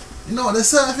 you know what? There's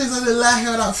certain things I didn't like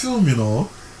about that film. You know,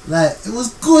 like it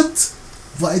was good,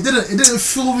 but it didn't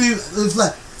feel me. It was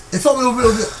like it felt me a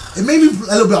little bit. It made me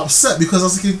a little bit upset because I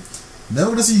was thinking,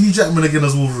 never gonna see Hugh Jackman again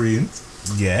as Wolverine.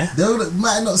 Yeah. They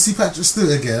might not see Patrick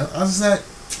Stewart again. I was just like,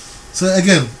 so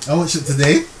again, I watched it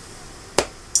today.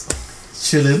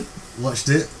 Chilling, watched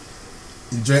it,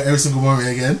 enjoyed every single moment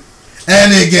again,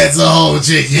 and it gets a whole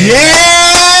chicken.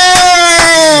 Yeah.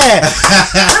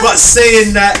 But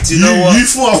saying that, do you know what? You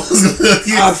thought I was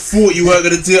gonna. I thought you weren't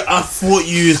gonna do it. I thought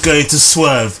you was going to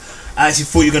swerve. I actually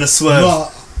thought you were gonna swerve.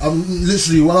 No, I'm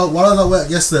literally while I was at work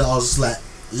yesterday, I was just like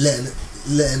letting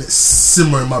it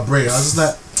simmer in my brain. I was just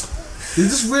like, is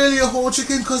this really a whole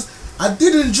chicken? Because I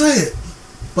did enjoy it,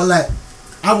 but like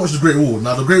I watched The Great Wall.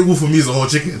 Now The Great Wall for me is a whole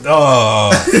chicken. Oh,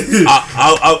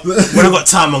 when I got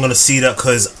time, I'm gonna see that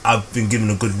because I've been given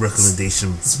a good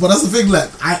recommendation. But that's the thing, like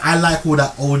I like all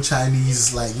that old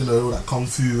Chinese, like you know, all that kung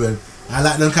fu, and I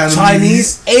like them kind of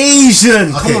Chinese, movies.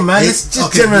 Asian. Come on, man. Let's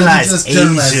just generalize.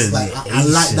 Asian. Like I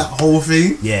like that whole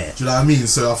thing. Yeah. Do you know what I mean?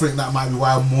 So I think that might be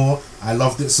why I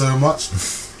loved it so much.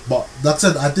 But that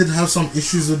said, I did have some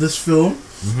issues with this film.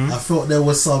 I felt there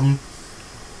was some,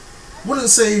 wouldn't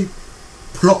say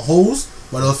plot holes,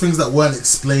 but there were things that weren't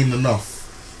explained enough.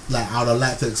 Like I would have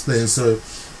liked to explain. So,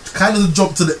 kind of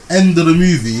jump to the end of the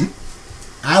movie,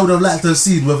 I would have liked to have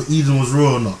seen whether Eden was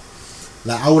real or not.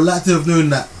 Like I would like to have known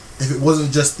that if it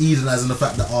wasn't just Eden, as in the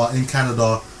fact that in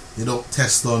Canada they don't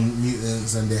test on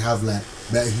mutants and they have like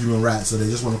better human rights, so they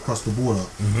just want to cross the border.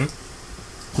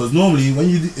 Because normally when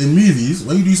you in movies,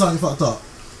 when you do something fucked up,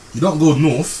 you don't go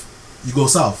north, you go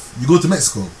south. You go to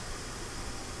Mexico.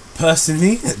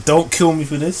 Personally, don't kill me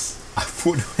for this. I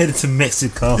thought they were headed to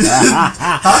Mexico. I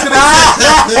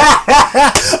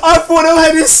thought they were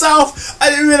headed south. I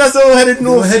didn't realize they were headed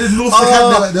north. They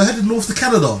were headed north to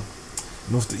Canada.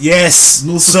 Yes.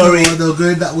 North Sorry. To Canada, they're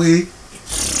going that way.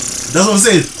 That's what I'm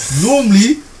saying.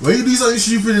 Normally, when you do something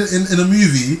stupid in a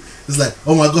movie, it's like,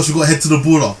 oh my gosh, you got to head to the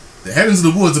border. They're heading to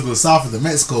the border to go south into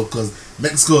Mexico because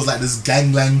Mexico is like this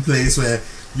gangland place where,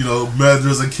 you know,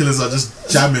 murderers and killers are just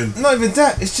jamming. Not even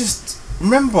that. It's just,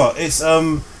 remember, it's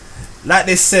like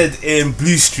they said in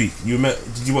Blue Street. You remember?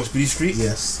 Did you watch Blue Street?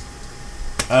 Yes.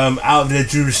 Out of their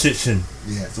jurisdiction.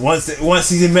 Yeah. So once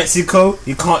he's in Mexico,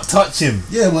 you can't touch him.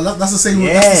 Yeah, well that's the same.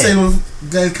 Yeah. That's the same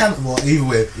with going to Canada. Well, either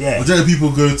way, majority of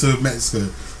people go to Mexico.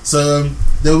 So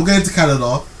they were going to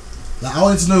Canada. Like I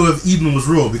wanted to know if Eden was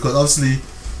real because obviously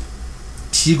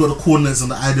she got the coordinates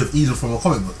and the idea of Eden from a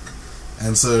comic book,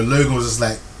 and so Logan was just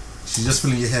like, she's just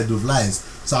filling your head with lies.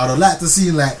 So I'd have liked to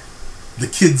see like the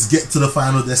kids get to the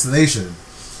final destination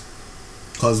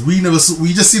because we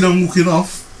just see them walking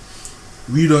off.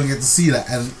 We don't get to see that,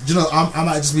 and you know I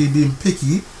might just be being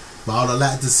picky, but I would have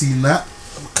liked to see that.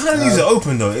 Kind of leaves it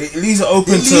open though. It leaves it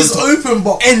open.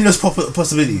 But endless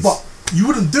possibilities. But you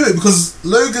wouldn't do it because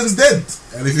Logan's dead,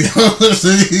 and if you watch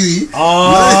the movie,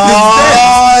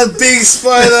 Logan's dead. Big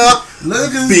spoiler.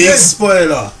 Logan's big dead.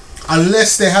 Spoiler.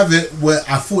 Unless they have it where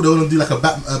I thought they were gonna do like a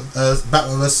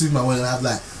Batman vs Superman, where they have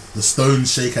like the stone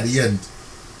shake at the end.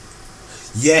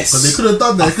 Yes, because they could have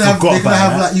done that. They could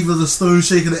have like either the stone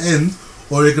shake at the end,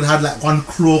 or they could have like one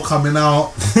claw coming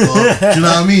out. Or, do you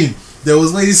know what I mean? There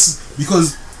was ways,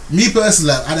 because me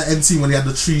personally, like, at the end scene when he had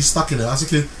the tree stuck in him, I was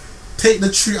thinking, take the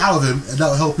tree out of him and that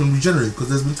will help him regenerate. Because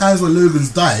there's been times where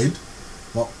Logan's died,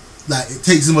 but like it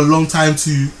takes him a long time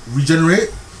to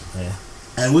regenerate. Yeah.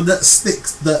 And with that stick,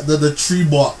 the tree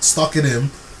bark stuck in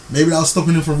him, maybe that was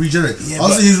stopping him from regenerating. Yeah,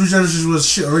 obviously his regeneration was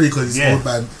shit already because he's old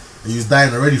man and he was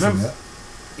dying already from that.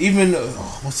 Even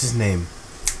what's his name?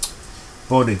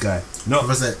 Body guy. No.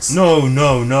 Professor X. No.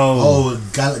 Oh,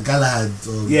 Galahad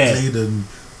or Clayden.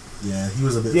 Yeah, he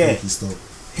was a bit freaky still.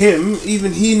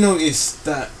 Even he noticed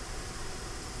that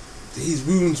his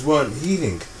wounds weren't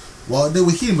healing. Well, they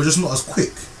were healing, but just not as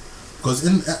quick. Because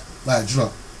you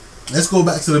know, let's go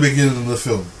back to the beginning of the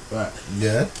film. Right.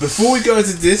 Yeah. Before we go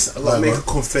into this, I'd like to make a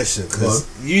confession because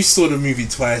you saw the movie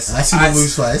twice. I saw the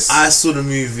movie twice. I saw the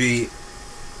movie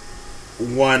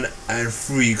 1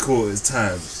 3/4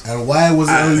 times. And why was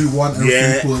it only 1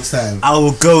 3/4 times? I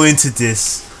will go into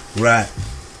this right.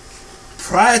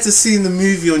 Prior to seeing the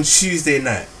movie on Tuesday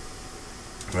night,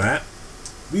 right,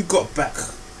 we got back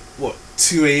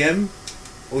 2 a.m.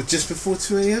 or just before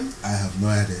 2 a.m. I have no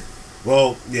idea.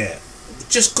 Well, yeah,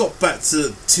 just got back to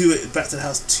the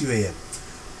house 2 a.m.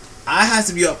 I had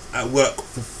to be up at work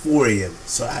for 4 a.m.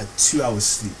 So I had 2 hours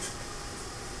sleep.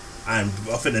 And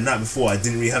I think the night before I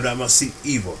didn't really have that much sleep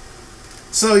either.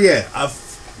 So yeah, I've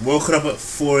woken up at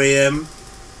 4 a.m.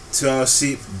 2 hours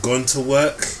sleep, gone to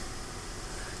work.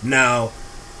 Now,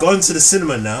 gone to the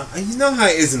cinema now, and you know how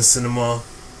it is in the cinema.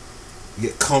 You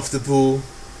get comfortable.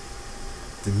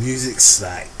 The music's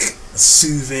like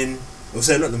soothing. Or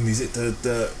say not the music.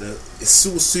 The it's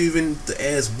so soothing. The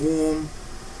air's warm.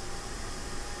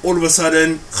 All of a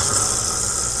sudden,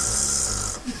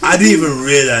 I didn't even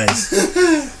realize.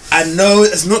 I know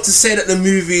it's not to say that the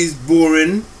movie is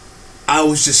boring. I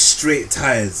was just straight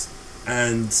tired,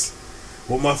 and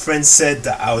what my friend said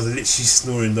that I was literally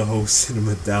snoring the whole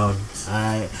cinema down.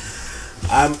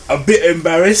 I'm a bit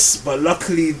embarrassed, but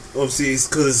luckily, obviously, it's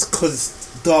because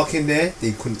it's dark in there.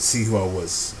 They couldn't see who I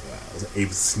was. I was able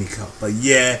to sneak out. But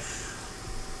yeah,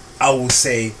 I will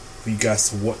say for you guys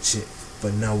to watch it.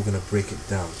 But now we're gonna break it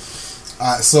down.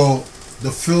 Alright, so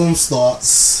the film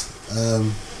starts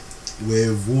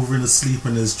with Wolverine asleep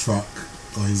in his truck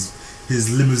or his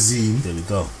limousine. There we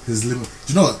go. Do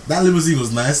you know what? That limousine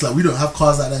was nice. Like, we don't have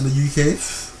cars like that in the UK,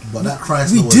 but that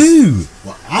Chrysler was. We do.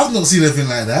 Well, I've not seen anything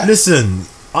like that. Listen,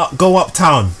 go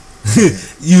uptown.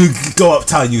 You go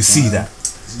uptown, you see that.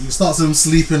 You start him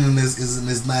sleeping in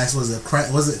his nice. Was it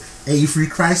A3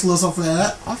 Chrysler or something like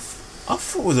that? I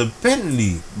thought it was a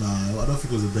Bentley. No, I don't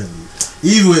think it was a Bentley.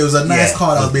 Either way, it was a nice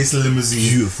car that was based on a limousine.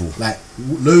 Beautiful. Like,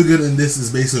 Logan in this is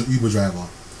based on Uber driver.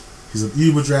 He's an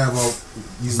Uber driver.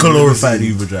 Glorified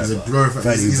Uber driver.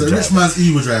 He's a rich man's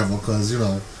Uber driver because, you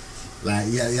know, like,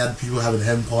 he had people having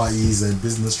hen parties and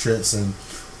business trips and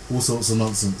all sorts of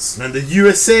nonsense. And the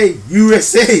USA,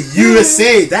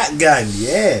 that gang,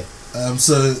 yeah.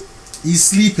 So he's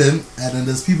sleeping, and then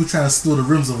there's people trying to steal the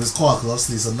rims of his car because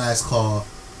obviously it's a nice car,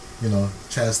 you know,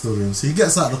 trying to steal the rims. So he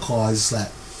gets out of the car, he's just like,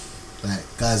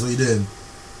 guys, what you doing?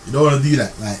 You don't want to do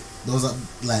that. Like, those are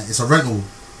like, it's a rental.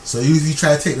 So if you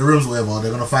try to take the rims or whatever,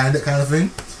 they're gonna find it, kind of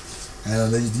thing.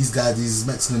 And then these guys, these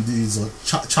Mexican dudes, or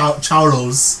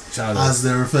cholos, as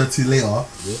they're referred to later,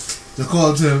 yeah. They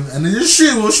call up to him and they just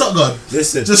shoot him with a shotgun.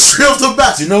 Listen, just straight off the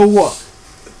bat. Do you know what?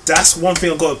 That's one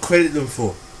thing I've got to credit them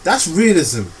for. That's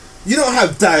realism. You don't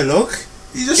have dialogue.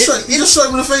 He just shot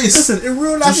him in the face. Listen, in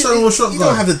real life, you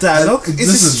don't have the dialogue. It's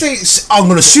listen, a straight, I'm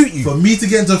gonna shoot you. For me to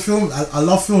get into a film, I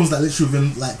love films that literally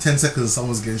within like 10 seconds,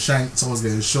 someone's getting shanked, someone's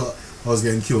getting shot, someone's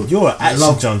getting killed. You're an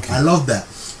action junkie. I love that.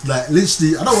 Like,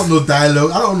 literally, I don't want no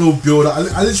dialogue, I don't want no build. I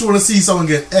literally want to see someone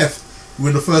get F'd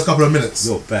within the first couple of minutes.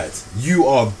 You're bad. You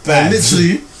are bad. And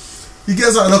literally, he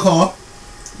gets out of the car,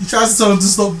 he tries to tell him to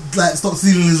stop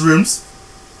stealing his rims.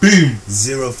 Boom.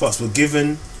 Zero fuss. We're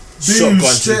given shotgun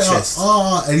to the chest.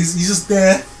 And he's just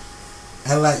there.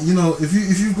 And like, you know, if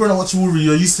you've grown up watching Wolverine,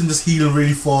 you're used to him just healing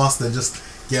really fast and just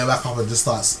getting back up and just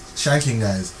starts shanking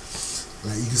guys.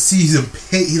 Like, you can see he's in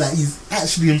pain. He's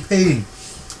actually in pain.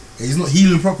 And he's not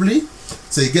healing properly.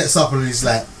 So he gets up and he's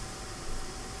like,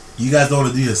 "You guys don't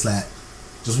want to do this. Like,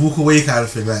 just walk away," kind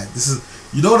of thing. Like, this is,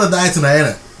 you don't want to die tonight,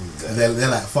 innit? And they're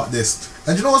like, "Fuck this."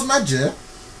 And you know what's mad, yeah?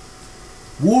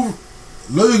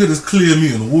 Logan is clearly a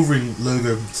mutant. Wolverine,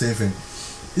 Logan, same thing.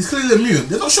 He's clearly a mutant.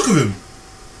 They're not shook of him.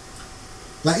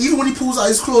 Like, even when he pulls out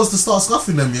his claws to start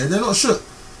scuffing them, yeah, they're not shook.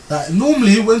 Like,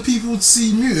 normally when people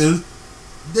see mutants,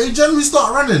 they generally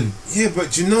start running. Yeah,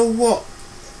 but you know what?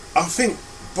 I think,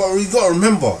 but we gotta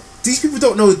remember, these people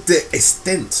don't know the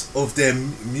extent of their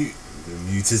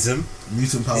mutism.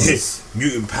 Mutant powers.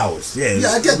 Mutant powers. Yeah. Yeah,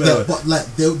 I get that, but like,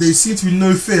 they seem to be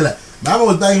no fear. Like, my man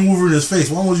was banging Wolverine in his face.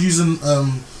 One was using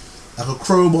like a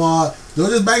crowbar. They were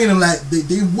just banging him like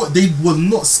they were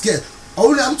not scared.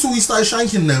 Only until he started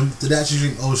shanking them did they actually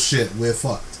think, "Oh shit, we're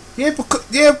fucked." Yeah,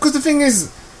 because the thing is,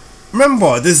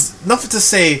 remember, there's nothing to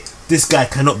say this guy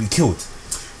cannot be killed.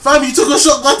 Fam, you took a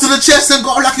shotgun to the chest and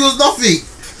got him like it was nothing.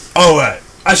 Oh right.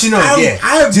 Actually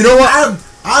no, do you know what?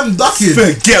 I'm ducking.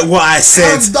 Forget what I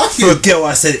said. I'm ducking. Forget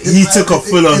what I said. He took a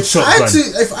full-on shotgun.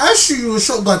 If I shoot you with a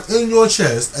shotgun in your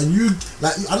chest and you,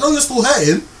 like, I know you're still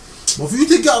hurting, but for you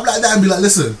to get up like that and be like,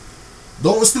 "Listen,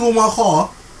 don't steal my car,"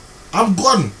 I'm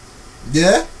gone.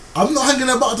 Yeah? I'm not hanging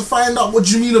about to find out what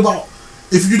you mean about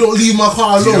if you don't leave my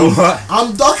car alone. You know what?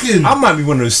 I'm ducking. I might be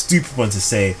one of those stupid ones to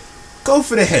say, go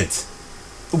for the head.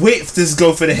 Wait for this,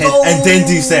 go for the head, and then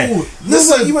do that.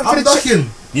 Listen, you went for I'm the ducking.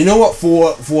 You know what?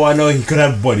 For I know he could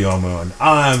have body armor on.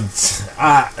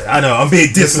 I know I'm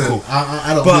being difficult. Listen,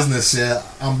 I don't business. Yeah,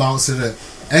 I'm bouncing it.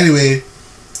 Anyway,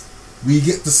 we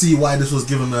get to see why this was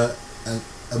given a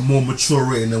more mature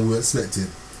rating than we were expecting.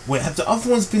 Wait, have the other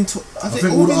ones been? I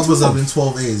think all the others have been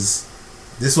 12 A's.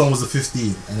 This one was a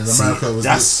 15, and in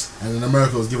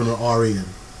America it was given an R rating.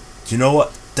 Do you know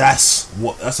what? That's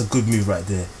a good move right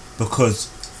there, because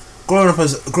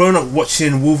growing up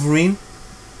watching Wolverine,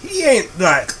 he ain't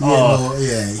like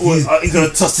he's gonna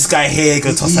toss this guy here,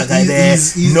 gonna toss that guy there.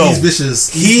 He's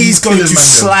vicious. He's going to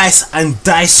slice and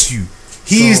dice you.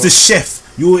 He's the chef.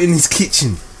 You're in his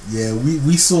kitchen. Yeah,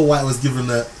 we saw why it was given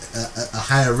a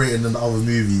higher rating than the other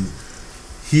movies.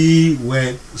 He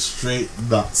went straight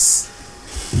nuts.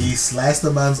 He sliced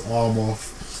a man's arm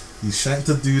off. He shanked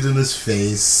a dude in his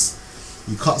face.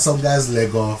 He cut some guy's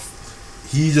leg off.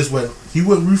 He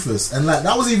went ruthless, and like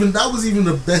that was even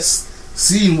the best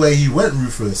scene where he went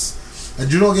ruthless. And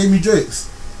do you know what gave me jokes?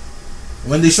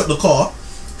 When they shot the car,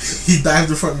 he dived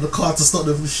in front of the car to stop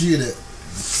them from shooting it.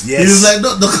 Yes. He was like,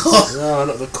 not the car. No,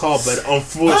 not the car, but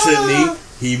unfortunately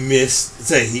he missed.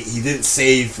 So he didn't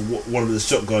save one of the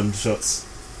shotgun shots.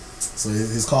 So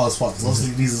his car was fucked.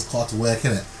 Obviously he needs his car to work,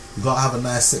 innit? You gotta have a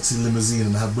nice sexy limousine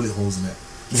and have bullet holes in it.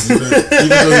 Even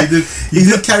though he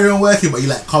did carry on working, but he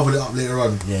like covered it up later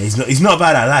on. Yeah, he's not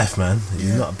about that life, man.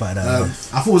 He's not about that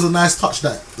life. I thought it was a nice touch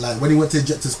that like when he went to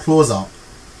inject his claws out,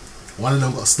 one of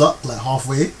them got stuck like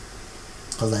halfway,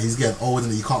 because like he's getting old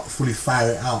and he can't fully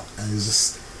fire it out, and he's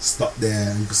just stuck there,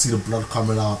 and you can see the blood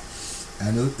coming out.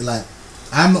 And like,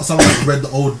 I'm not someone who read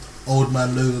the old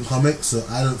man Logan comic, so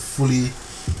I don't fully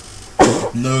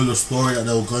know the story that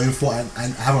they were going for, and I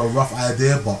have a rough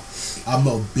idea, but I'm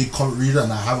not a big comic reader,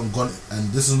 and I haven't gone,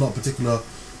 and this is not a particular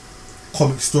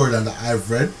comic storyline that I've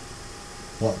read,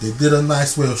 but they did a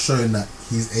nice way of showing that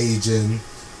he's aging,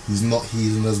 he's not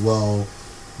healing as well,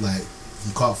 like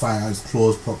he can't fire out his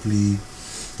claws properly,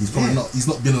 he's probably not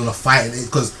been in a fight,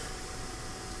 because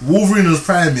Wolverine in his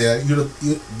prime, that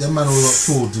man would have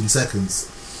killed in seconds.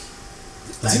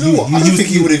 Like, do you know what? I don't think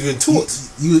he would have even talked.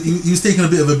 He was taking a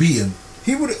bit of a beating.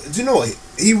 He would. Do you know what?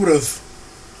 He would have.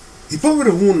 He probably would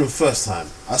have warned them first time.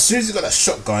 As soon as he got that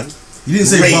shotgun, he didn't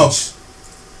say Bob.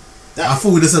 I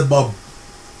thought we'd have said Bob.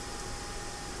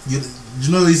 You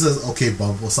know he says okay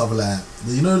Bob or something like that.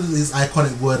 You know his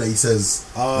iconic word that he says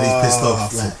when he's pissed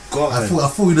off. I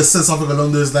thought we'd have said something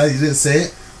along those lines. He didn't say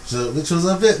it, which was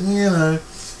a bit, No,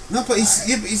 but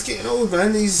he's getting old,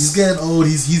 man. He's getting old.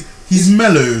 He's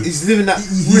mellow. He's living that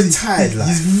retired life.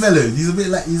 He's mellow. He's a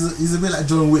bit like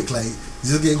John Wick. Like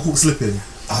he's just getting caught slipping.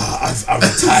 I'm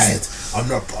retired. I'm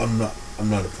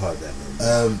not a part of that,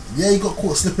 man. He got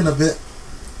caught slipping a bit.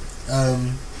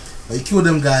 But he killed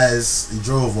them guys. He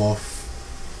drove off,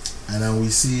 and then we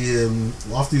see him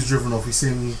after he's driven off. We see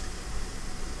him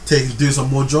doing some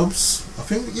more jobs. I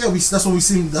think that's what we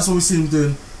see him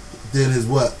doing his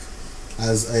work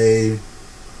as a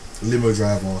limo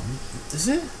driver. Is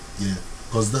it? Yeah,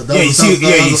 because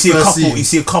you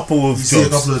see a couple of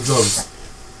jobs.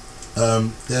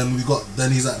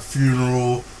 Then he's at a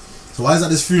funeral. So why is at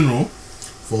this funeral?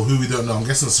 For who we don't know. I'm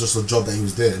guessing it's just a job that he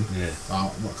was doing. Yeah.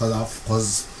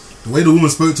 Because the way the woman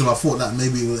spoke to him, I thought that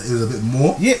maybe it was a bit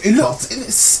more. Yeah,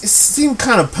 it seemed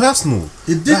kind of personal.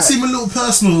 It did seem a little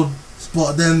personal,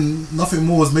 but then nothing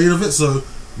more was made of it. So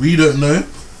we don't know.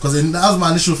 Because that was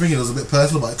my initial thinking. It was a bit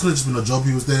personal, but it could have just been a job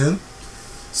he was doing.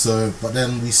 So, but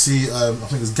then we see, I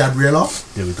think it's Gabriella.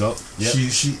 There we go. Yep.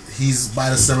 He's by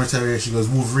the cemetery, and she goes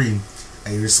Wolverine,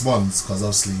 and he responds because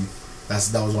obviously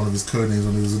that was one of his code names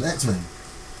when he was with X-Men.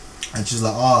 And she's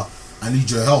like, I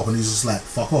need your help, and he's just like,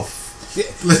 fuck off. Yeah,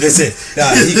 listen,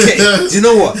 you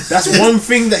know what? That's one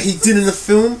thing that he did in the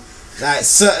film. Like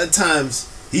certain times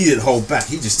he didn't hold back.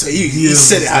 He just he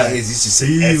said it how it is. He just said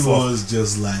he was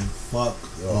just like fuck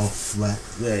off, like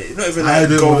not even like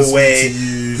go away.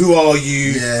 Who are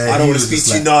you? Yeah, I don't want to speak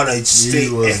to you. No, just stay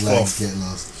F off. Get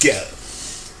lost. Get.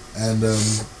 And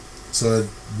so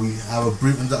we have a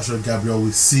brief introduction of Gabrielle.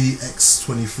 We see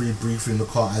X-23 briefly in the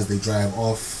car as they drive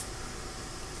off,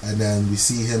 and then we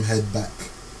see him head back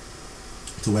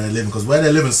to where they're living, because where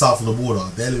they're living south of the border,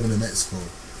 they're living in Mexico,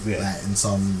 like in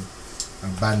some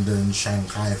abandoned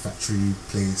Shanghai factory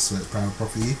place where it's private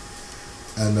property,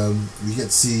 and we get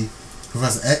to see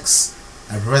Professor X,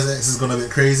 and Professor X is gone a bit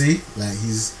crazy. Like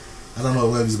I don't know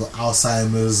whether he's got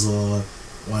Alzheimer's or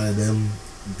one of them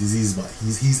diseases, but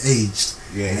he's aged.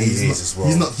 Yeah, he's aged as well.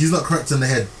 He's not correct in the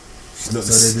head. So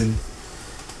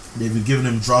they've been giving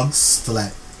him drugs to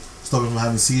like stop him from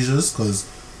having seizures, because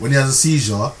when he has a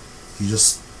seizure, he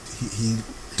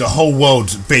the whole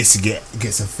world basically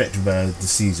gets affected by the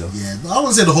seizure. Yeah, I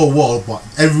wouldn't say the whole world, but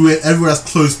everywhere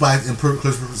that's close by in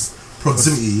close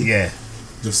proximity,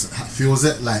 just feels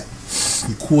it. Like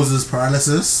he causes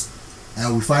paralysis,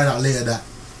 and we find out later that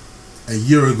a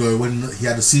year ago when he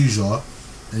had a seizure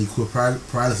and he caused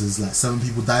paralysis, like 7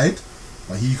 people died,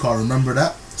 but he can't remember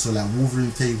that. So like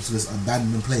Wolverine takes him to this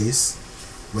abandoned place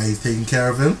where he's taking care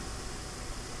of him.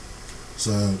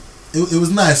 So it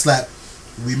was nice. Like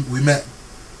we met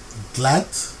Glad.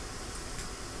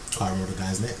 Can't remember the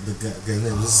guy's name. The guy's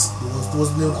name was the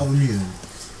name of the other mutant?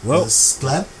 Well,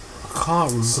 Glad. I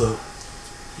can't remember. So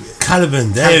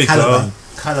Caliban. There you go.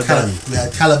 Caliban. We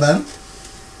had Caliban.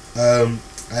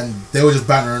 And they were just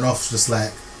bantering off, just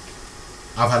like,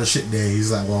 I've had a shit day. He's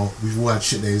like, well, we've all had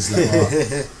shit days. He's like,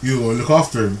 oh, you gotta look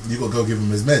after him. You gotta go give him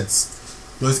his meds.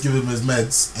 Goes give him his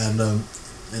meds, and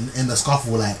in the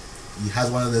scuffle, like, he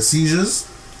has one of the seizures,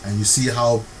 and you see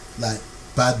how like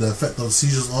bad the effect of the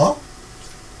seizures are.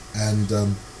 And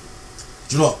do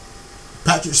you know what?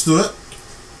 Patrick Stewart,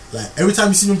 like every time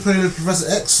you see him playing with Professor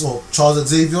X or Charles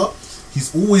Xavier,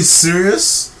 he's always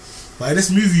serious. But in this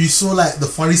movie, you saw like the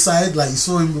funny side. Like you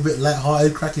saw him a bit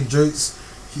light-hearted, cracking jokes.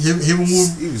 Him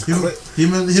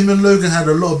and Logan had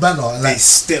a lot of banter. And, like, they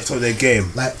stepped up their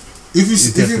game. Like if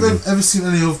you've ever seen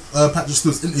any of Patrick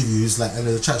Stewart's interviews, like any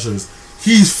of the chat shows,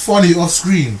 he's funny off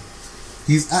screen.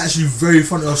 He's actually very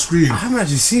funny off screen. I haven't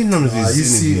actually seen none of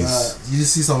his interviews. You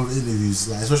just see some of the interviews,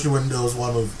 like especially when there was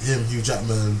one of him, Hugh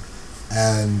Jackman,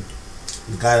 and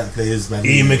the guy that plays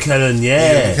Ian McKellen.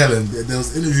 Yeah, Ian McKellen. There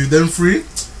was interview them three.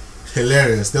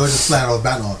 Hilarious. They were just flying off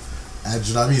banter, and do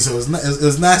you know what I mean. So it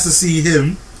was nice to see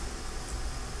him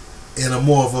in a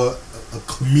more of a I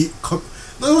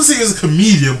don't say he was a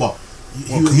comedian, but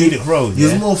comedic role. He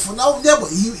was more fun. No, yeah,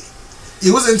 but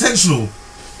it was intentional.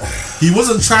 He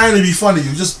wasn't trying to be funny. He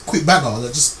was just quick banter,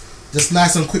 like just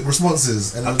nice and quick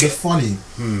responses, and it was just funny.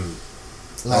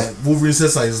 Like Wolverine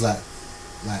says, like he's like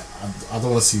I don't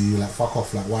want to see you. Like fuck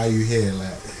off. Like why are you here?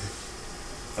 Like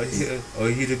are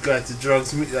you the guy that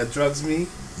drugs me?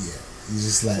 Yeah, he's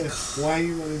just like why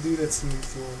you want to do that to me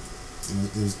for?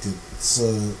 It was good.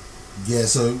 So yeah,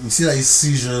 so we see that his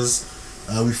seizures.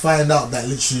 We find out that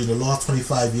literally in the last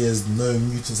 25 years, no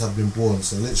mutants have been born.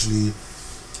 So literally,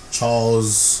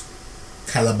 Charles,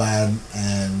 Caliban,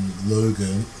 and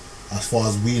Logan, as far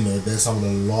as we know, they're some of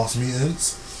the last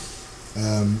mutants.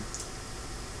 And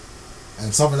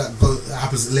something that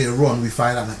happens later on, we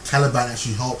find out that Caliban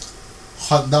actually helped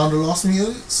hunt down the last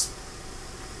mutants.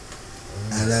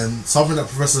 And then something that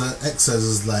Professor X says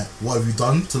is like, "What have you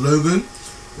done to Logan?"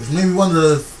 Which made me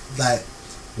wonder, like,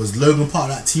 was Logan part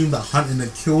of that team that hunted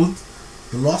and killed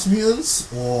the last mutants,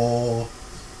 or do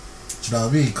you know what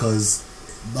I mean? Because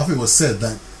nothing was said.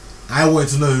 That I wanted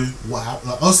to know what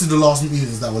happened. Like, obviously, the last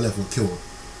mutants that were left were killed.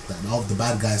 That of the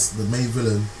bad guys, the main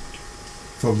villain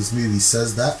from this movie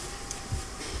says that.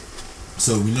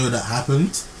 So we know that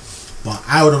happened. But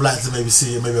I would have liked to maybe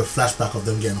see maybe a flashback of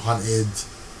them getting hunted,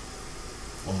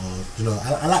 or you know,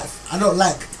 I don't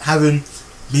like having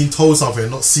being told something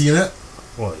and not seeing it.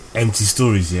 What, empty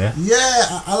stories? Yeah.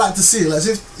 Yeah, I like to see it. Like,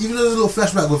 so even though there's a little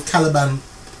flashback with Caliban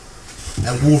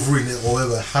and Wolverine or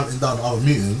whatever hunting down other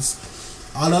mutants,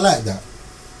 I don't like that.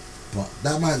 But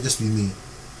that might just be me.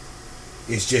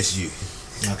 It's just you.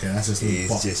 Okay, that's just me.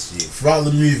 It's just you. Throughout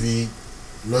the movie,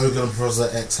 Logan and Professor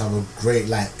X have a great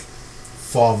like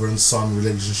father and son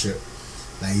relationship.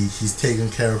 Like he's taking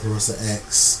care of Professor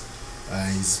X.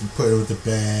 He's putting him to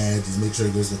bed. He's making sure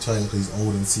he goes to the toilet because he's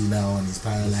old and senile and he's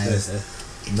paralyzed.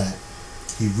 Like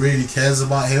he really cares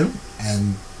about him,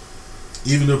 and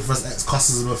even though Professor X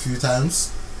cusses him a few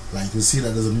times, like you can see that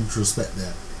there's a mutual respect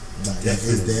there. Like there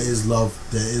is love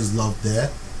there,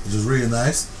 which is really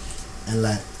nice. And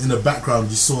like in the background,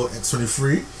 you saw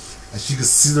X-23, and she could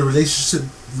see the relationship.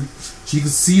 She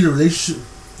could see the relationship.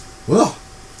 Well,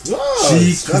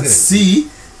 she could see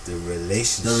the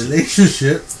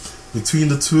relationship between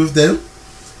the two of them,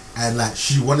 and like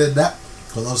she wanted that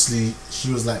because obviously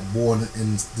she was like born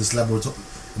in this laboratory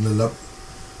in the lab.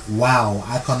 Wow,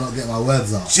 I cannot get my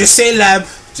words out. Just say lab.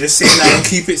 Just say lab.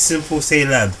 Keep it simple. Say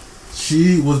lab.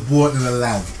 She was born in a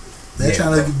lab. They're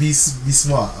trying to be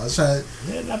smart. I was trying.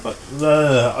 Yeah, lab. I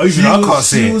can't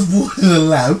say. She was born in a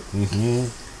lab,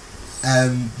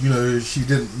 and you know she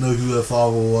didn't know who her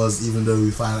father was, even though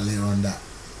we find out later on that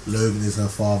Logan is her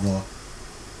father,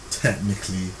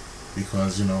 technically,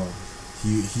 because you know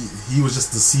he was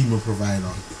just the semen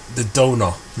provider, the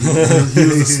donor. He was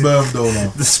the sperm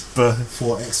donor. The sperm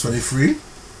for X-23.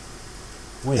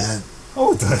 Wait,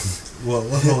 hold on. What?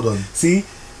 Hold on. See,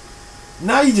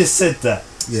 now you just said that.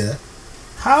 Yeah.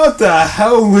 How the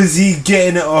hell was he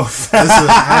getting it off? Listen,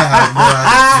 I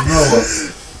have no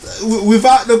idea. You know what?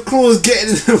 Without the claws getting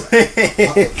in the way.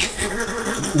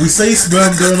 We say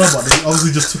sperm donor, but they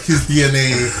obviously just took his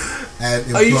DNA and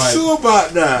implied. Are you sure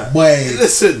about that? Wait.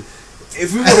 Listen,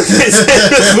 if we want to get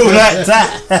technical like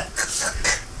that.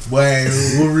 Boy,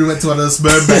 when we went to one of the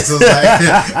sperm banks, I was like,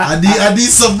 I need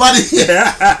some money.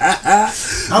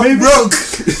 I'm broke.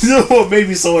 You know what?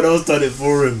 Maybe someone else done it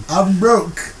for him. I'm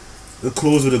broke. The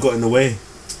claws would have got in the way.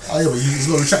 Oh yeah, but he's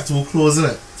got retractable claws,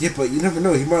 innit? Yeah, but you never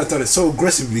know. He might have done it so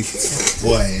aggressively.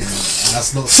 Boy,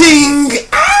 that's not. Ching!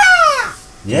 Ah!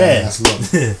 Yeah. That's long.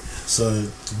 So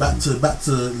back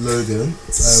to Logan.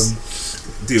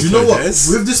 Do you know what?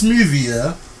 With this movie,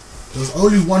 yeah, there was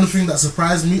only one thing that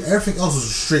surprised me. Everything else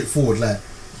was straightforward. Like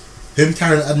him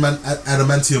carrying an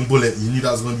adamantium bullet, you knew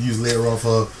that was going to be used later on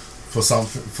for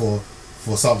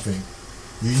something.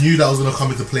 You knew that was going to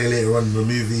come into play later on in the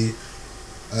movie.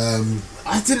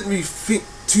 I didn't really think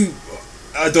too.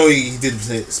 Although he did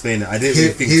explain it, I didn't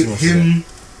really think too much. Him,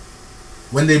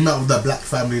 when they met with that black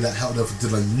family that helped them for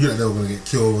dinner, you knew that they were going to get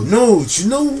killed. No, do you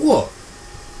know what?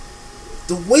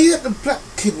 The way that the black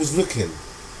kid was looking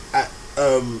at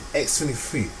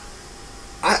X-23,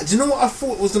 do you know what I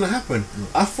thought was going to happen?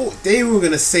 I thought they were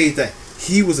going to say that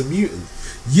he was a mutant.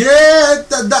 Yeah,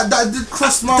 that did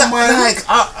cross my mind. Like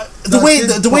the way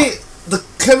the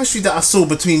chemistry that I saw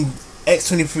between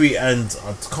X-23 and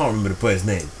I can't remember the player's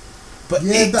name, but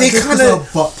yeah, they kind of.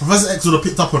 But Professor X would have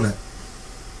picked up on it,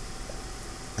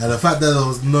 and the fact that there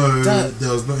was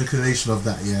no inclination of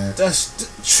that. Yeah, that's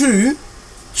true,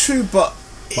 but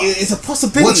it's a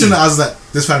possibility. Watching it, I was like,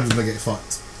 this family's gonna get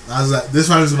fucked. I was like, this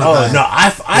family's gonna die. No,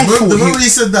 I thought the moment he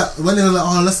said that, when they were like,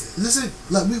 oh, let's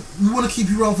like we want to keep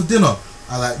you around for dinner.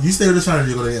 I like, you stay with this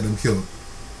family, you're gonna get them killed.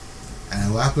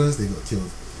 And what happens? They got killed.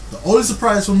 The only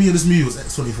surprise for me in this movie was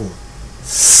X-24.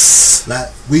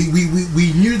 Like we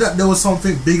knew that there was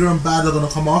something bigger and badder gonna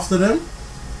come after them,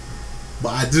 but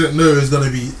I didn't know it was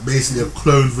gonna be basically a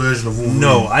cloned version of Wolverine.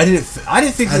 No, I didn't think. I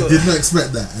did not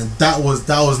expect that, and that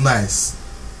was nice.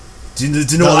 Do you know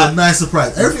that what? Was a nice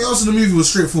surprise. Everything else in the movie was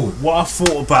straightforward. What I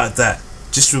thought about that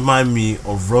just remind me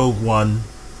of Rogue One,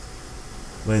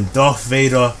 when Darth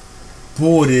Vader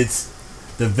boarded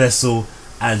the vessel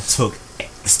and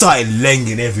started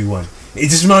lenging everyone. It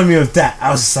just reminded me of that.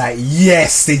 I was just like,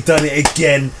 yes, they done it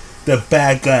again, the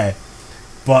bad guy.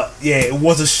 But yeah, it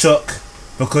was a shock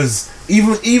because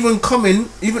even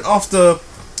after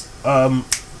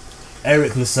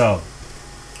Eric LaSalle,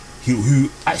 who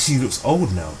actually looks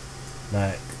old now,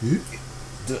 like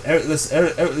Eric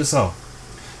LaSalle.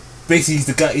 Basically, he's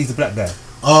the black guy.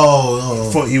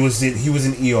 Oh. He was in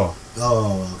ER.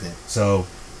 Oh, okay. So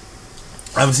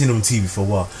I haven't seen him on TV for a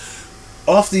while.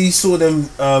 After you saw them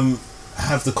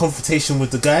have the confrontation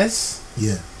with the guys,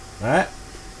 yeah, right?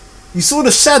 You saw the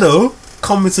shadow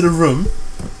come into the room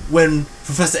when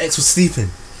Professor X was sleeping.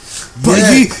 But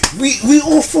we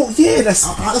all thought, that's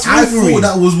Wolverine. I thought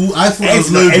that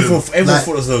was Logan. Everyone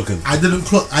thought it was Logan. I didn't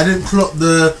clock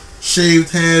the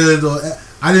shaved head, or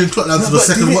I didn't clock that until the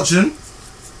second watching.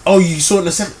 Oh, you saw it in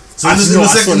the second. So in the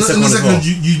second,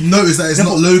 you noticed that it's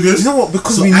not Logan. You know what?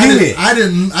 Because we knew it. I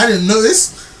didn't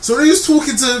notice. So when he was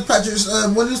talking to Patrick,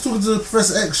 when he was talking to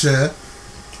Professor X, and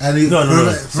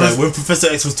when Professor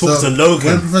X was talking to Logan,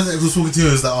 when Professor X was talking to him,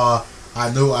 he was like,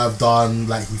 I know what I've done.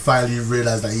 Like, he finally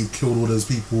realized that he killed all those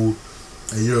people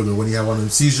a year ago when he had one of them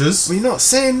seizures. But you're not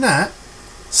saying that.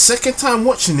 Second time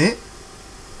watching it,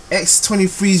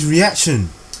 X-23's reaction.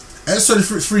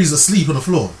 X-23 is asleep on the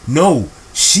floor. No,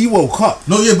 she woke up.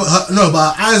 No, yeah, but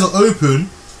her eyes are open,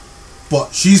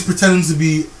 but she's pretending to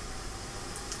be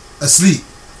asleep.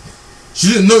 She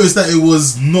didn't notice that it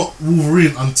was not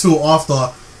Wolverine until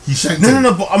after he shanked him.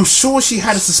 No, but I'm sure she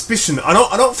had a suspicion. I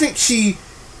don't think she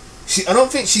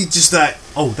just like,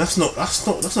 oh, that's not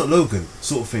Logan,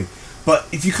 sort of thing. But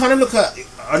if you kind of look at,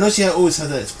 I know she always had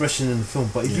that expression in the film,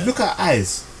 but if you look at her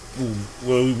eyes,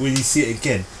 when you see it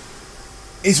again,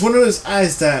 it's one of those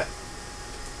eyes that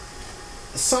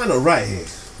something not right here.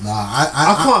 Nah,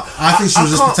 I think she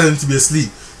was just pretending to be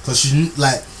asleep because she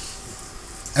like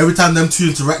every time them two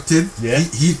interacted,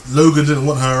 Logan didn't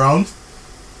want her around,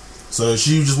 so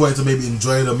she just wanted to maybe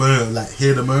enjoy the moment, like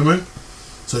hear the moment.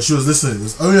 So she was listening. It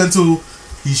was only until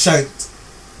he shanked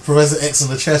Professor X on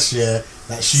the chest,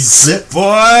 that she slipped.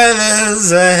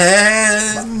 Spoilers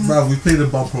ahead. Bruv, we played the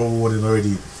bumper awarding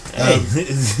already.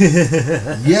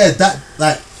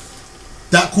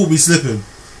 That caught me slipping.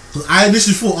 Cause I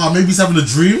initially thought, maybe he's having a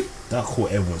dream. That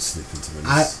caught everyone slipping, to be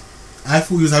honest. I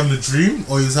thought he was having a dream,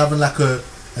 or he was having like a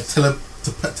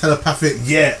telepathic.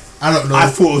 Yeah, I don't know. I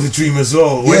thought it was a dream as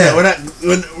well. When that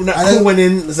call went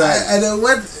in, it was like, and then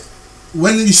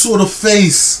when you saw the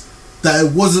face that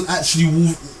it wasn't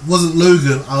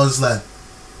Logan, I was like,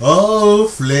 oh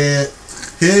flip,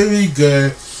 here we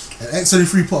go. And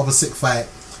X-23 put up a sick fight.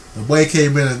 The boy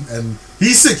came in and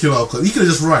he's sick, because he could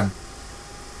have just run.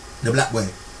 The black boy.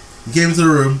 You came into the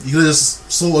room. You could have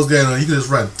just saw what was going on. You could have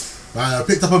just ran. I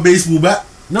picked up a baseball bat.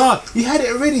 No, he had it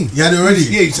already. He had it already.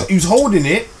 Yeah, he was holding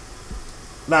it.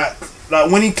 Like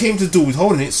when he came to the door, he was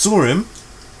holding it. Saw him.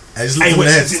 And just looked him in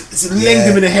the head. It's length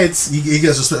him in the head. He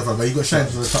gets respect for it, but he got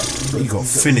shanked on the top. He got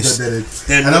finished.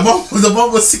 And the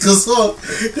mom was sick as well.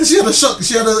 Because she had a shot.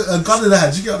 She had a gun in her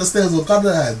hand. She got up the stairs with a gun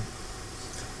in her hand.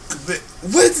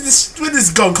 Where did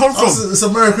this gun come from? It's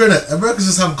America, innit? Americans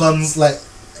just have guns like.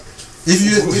 If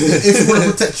you want to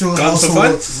protect your guns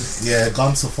household, for fun? yeah,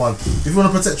 guns for fun. If you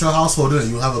want to protect your household, innit,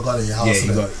 you'll have a gun in your house.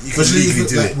 Yeah, you especially can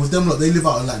do like, it. with them. Look, they live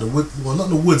out in like the wood. Well, not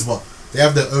in the woods, but they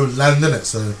have their own land in it.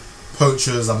 So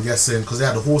poachers, I'm guessing, because they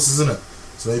had the horses in it.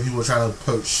 So maybe people were trying to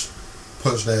poach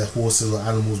their horses or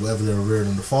animals, whatever they were rearing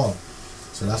on the farm.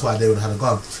 So that's why they would have had a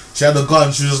gun. She had a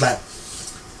gun. She was just like,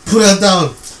 put her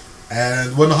down.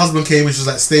 And when the husband came in, she was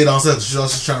like, stay downstairs. She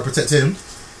was just trying to protect him.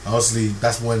 Obviously,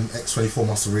 that's when X24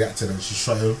 must have reacted and she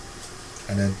shot him.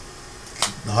 And then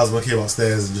the husband came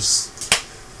upstairs and just...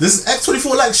 This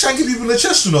X24 like shanking people in the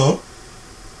chest, you know?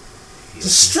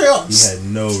 Just straight up. He had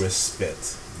no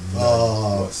respect.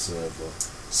 None whatsoever.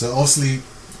 So obviously,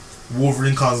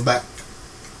 Wolverine comes back.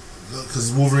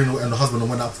 Because Wolverine and the husband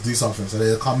went out to do something. So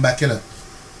they come back in it.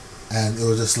 And it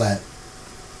was just like...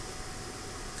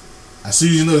 As soon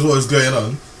as he knows what was going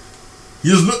on, he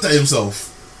just looked at himself.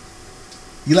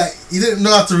 He didn't know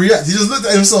how to react. He just looked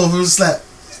at himself and was just like...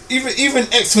 Even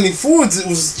X24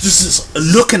 was just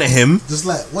looking at him. Just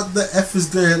like, what the F is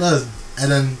going on?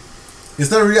 And then,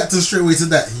 instead of reacting straight away to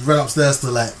that, he ran upstairs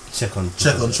to like... Check on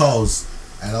Charles.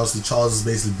 And obviously Charles is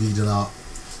basically bleeding out.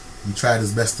 He tried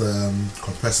his best to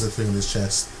compress the thing in his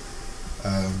chest.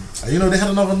 And you know, they had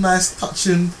another nice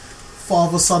touching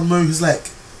father-son moment. He's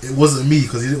like, it wasn't me,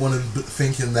 because he didn't want him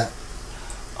thinking that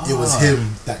it was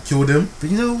him that killed him.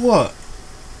 But you know what?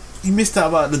 You missed out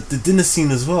about the dinner scene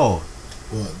as well.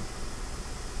 What?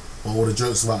 All the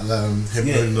jokes about him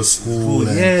going to school.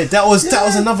 Yeah, that was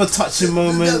another touching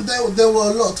moment. There were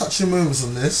a lot of touching moments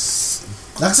on this.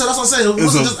 Like I said, that's what I'm saying. It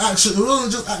wasn't just action. It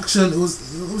wasn't just action.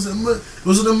 It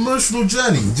was an emotional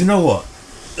journey. Do you know what?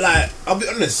 Like, I'll be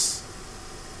honest.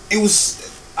 It was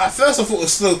at first I thought it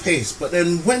was slow paced, but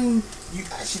then when you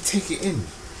actually take it in,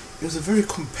 it was a very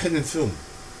compelling film.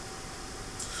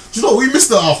 Do you know we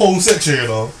missed our whole section? You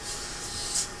know,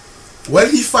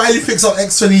 when he finally picks up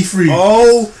X23.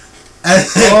 Oh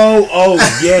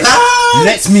yeah.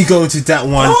 Let me go into that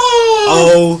one.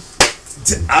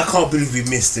 I can't believe we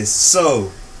missed this.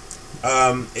 So,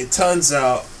 it turns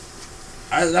out,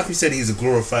 like we said, he's a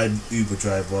glorified Uber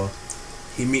driver.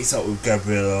 He meets up with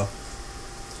Gabriella.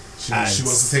 She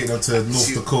wants to take them to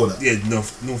North Dakota. Yeah,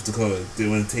 North Dakota. They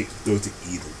want to go to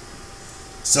Eden.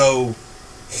 So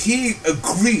he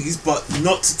agrees, but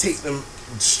not to take them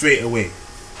straight away.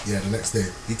 Yeah, the next day.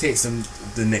 He takes them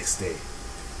the next day.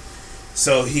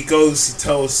 So he goes. He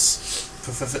tells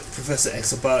Professor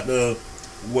X about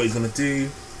what he's gonna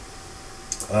do.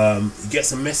 He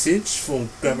gets a message from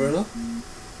Gabriella.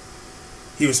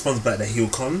 He responds back that he'll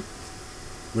come.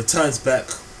 Returns back.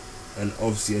 And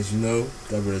obviously, as you know,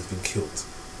 Gabriella's been killed.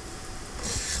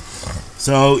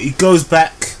 So he goes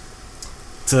back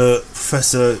to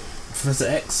Professor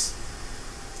X.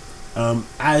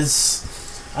 As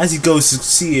he goes to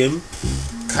see him,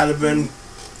 Caliban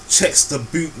checks the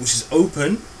boot, which is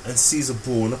open, and sees a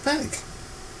ball in a bag.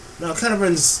 Now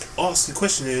Caliban's asking a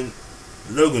question,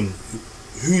 Logan,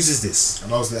 whose is this?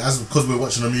 And obviously, because we're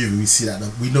watching a movie, we see that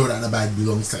we know that the bag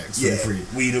belongs to X23. Yeah,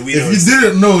 we know. If you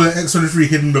didn't know that X23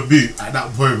 hid in the boot at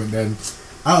that moment, then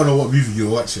I don't know what movie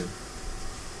you're watching.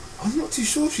 I'm not too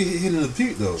sure if she hid in the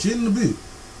boot though. She hid in the boot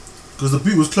because the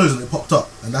boot was closed and it popped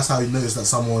up, and that's how he noticed that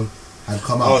someone had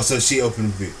come out. Oh, so she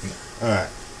opened the boot. Yeah. All right,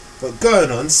 but going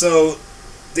on, so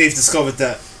they've discovered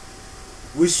that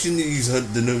we shouldn't use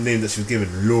the name that she was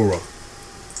given, Laura.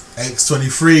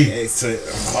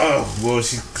 X23. Well,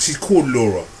 she's called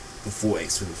Laura before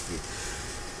X23.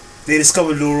 They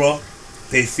discover Laura,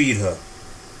 they feed her.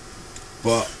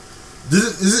 But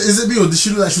is it me, or did she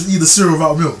look like she was eating cereal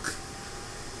without milk?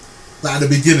 Like at the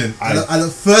beginning, at the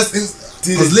first,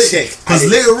 because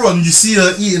later on you see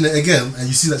her eating it again, and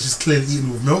you see that she's clearly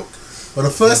eating with milk. But the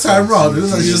first time round, it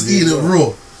looks like she's just eating it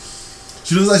raw.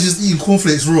 She looks like she's eating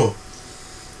cornflakes raw.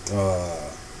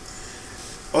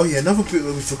 Oh yeah, another bit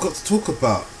where we forgot to talk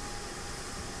about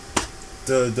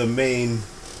the main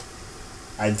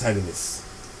antagonist.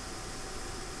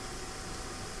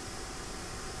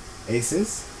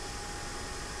 Aces?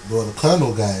 Well, the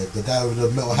Colonel guy, the guy with the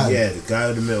metal hand. Yeah, the guy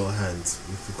with the metal hand.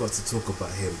 We forgot to talk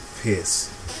about him, Pierce.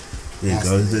 There you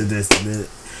go.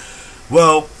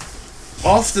 Well,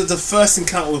 after the first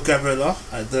encounter with Gabriella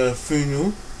at the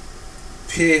funeral,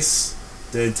 Pierce,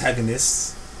 the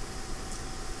antagonist,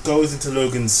 goes into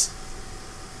Logan's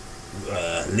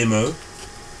limo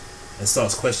and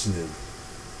starts questioning him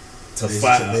to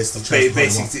fight.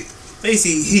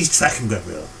 Basically, he's tracking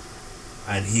Gabriella,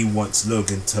 and he wants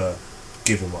Logan to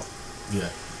give him up. Yeah,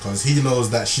 because he knows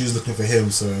that she's looking for him,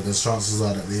 so there's chances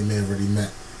are that they may have already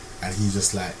met, and he's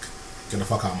just like, get the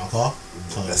fuck out of my car.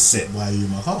 That's it. Why are you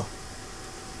in my car?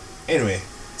 Anyway,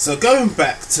 so going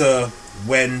back to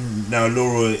when now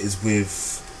Laura is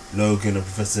with Logan and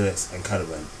Professor X and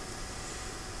Caliban,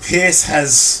 Pierce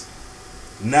has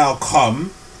now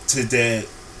come to their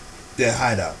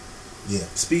hideout. Yeah.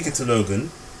 Speaking to Logan,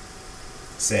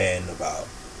 saying about,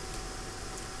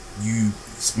 you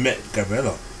met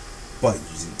Gabriella, but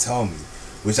you didn't tell me.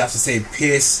 Which I have to say,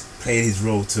 Pierce played his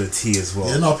role to a T as well.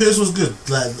 Yeah, no, Pierce was good.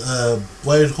 Like,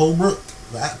 Wade Holbrook,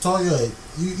 the actor, yeah,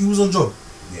 he was on job.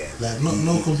 Yeah. Like,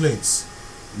 no complaints.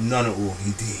 None at all.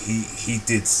 He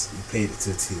did. He played it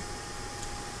to a T.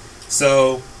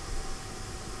 So,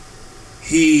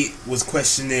 he was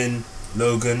questioning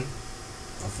Logan.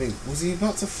 I think, was he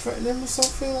about to threaten him or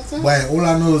something like that? Wait, all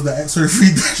I know is that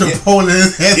X-23 dash a pole in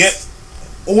his head. Yep.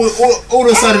 All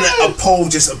of a sudden, a pole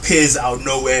just appears out of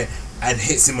nowhere and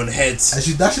hits him on the head. And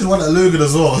she dashes one at Logan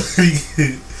as well.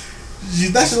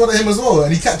 She dashes one at him as well,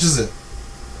 and he catches it.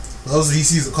 But obviously, he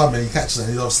sees it coming, he catches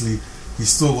it, and he's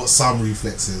still got some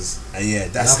reflexes. And yeah,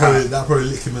 that probably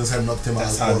licked him in his head and knocked him out.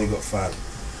 That's how they got found.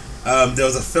 There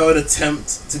was a failed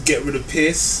attempt to get rid of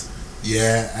Pierce.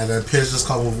 Yeah, and then Pierce just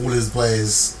come with all his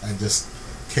boys and just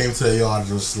came to the yard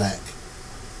and was like,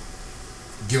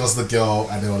 give us the girl,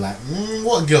 and they were like,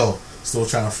 what girl? Still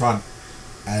trying to front.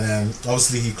 And then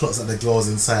obviously he clocks that the girl's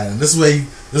inside, and this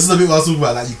is the bit I was talking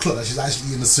about. Like, you clock that she's actually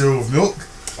eating the cereal with milk.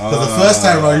 Because the first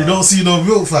time around, you don't see no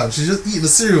milk, fam. She's just eating the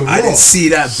cereal. I didn't see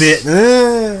that bit.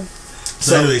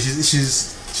 So anyway,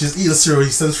 she's eating the cereal.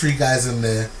 He sends 3 guys in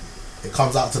there. It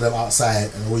comes out to them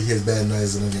outside, and all you hear is bad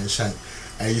noise and then getting shanked.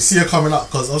 And you see her coming up,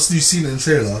 because obviously you've seen it in the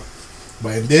trailer,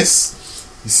 but in this,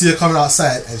 you see her coming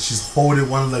outside, and she's holding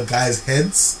one of the guys'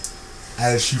 heads,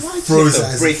 and she throws it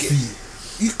at his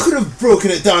feet. You could have broken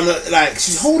it down, like,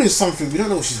 she's holding something, we don't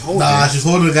know what she's holding. Nah, she's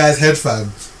holding the guy's head,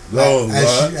 fam. No,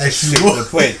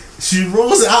 she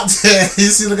rolls it out there. You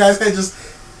see the guy's head just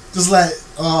like,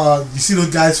 you see the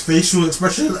guy's facial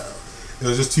expression. It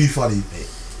was just too funny.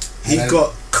 He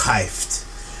got kifed,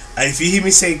 and if you hear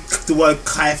me say the word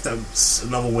kifed, that's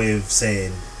another way of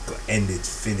saying got ended,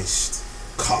 finished,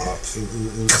 cut up. It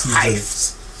was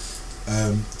kifed.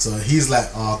 So he's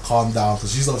like, calm down,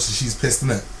 because she's pissed,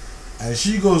 innit? And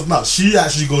she goes nuts. She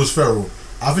actually goes feral.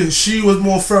 I think she was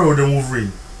more feral than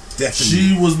Wolverine. Definitely.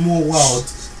 She was more wild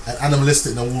and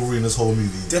animalistic than Wolverine this whole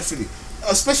movie. Definitely.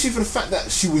 Especially for the fact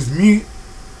that she was mute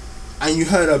and you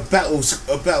heard her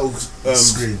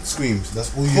screams.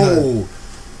 That's all you heard.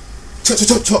 Chop,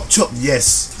 chop, chop, chop.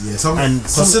 Yes. Yeah,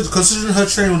 considering her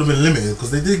training would have been limited, because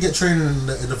they did get training in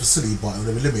the facility, but it would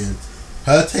have been limited.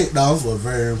 Her takedowns were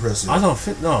very impressive. I don't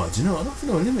think they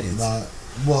were limited. Nah,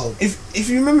 well, if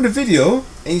you remember the video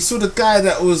and you saw the guy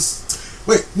that was...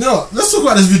 Wait, no, let's talk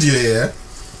about this video here.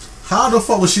 How the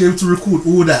fuck was she able to record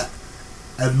all that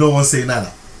and no one say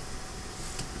nada?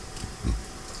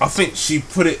 I think she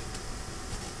put it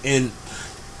in...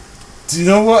 Do you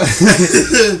know what?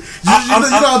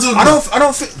 I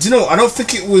don't think... Do you know? I don't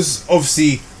think it was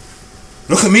obviously...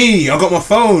 Look at me! I got my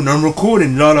phone. I'm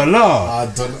recording. La la la.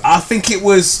 I think it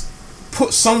was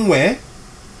put somewhere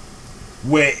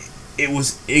where it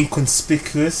was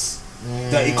inconspicuous,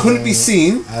 that it couldn't be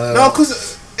seen. No,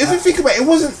 because if you think about it, it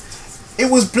wasn't. It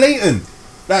was blatant.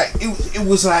 Like it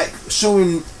was like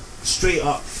showing straight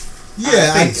up.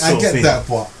 Yeah, I get that,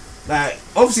 but like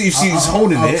obviously if she was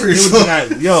holding it, it would be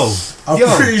like, yo. I'm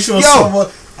pretty sure someone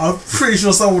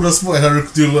would have spotted her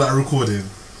doing all that recording.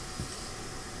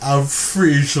 I'm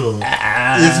pretty sure. If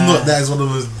not, that is one of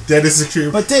the deadest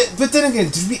security. But then again,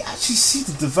 did we actually see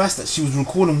the device that she was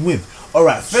recording with?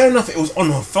 Alright, fair enough, it was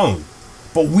on her phone,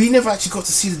 but we never actually got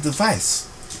to see the device.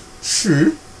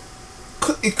 True.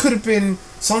 It could have been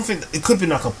something. It could have been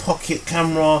like a pocket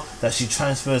camera that she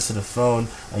transfers to the phone,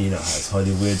 and you know how it's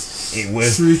Hollywood. It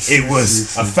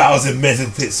was 1,000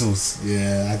 megapixels.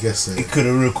 Yeah, I guess so. It could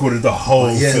have recorded the whole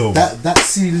film. That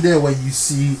scene there where you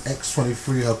see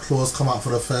X-23, her claws come out for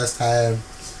the first time.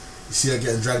 You see her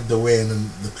getting dragged away, and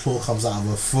then the claw comes out of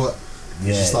her foot.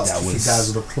 Yeah, she starts kicking guys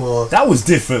with a claw. That was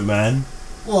different, man.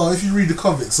 Well, if you read the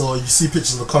comics or you see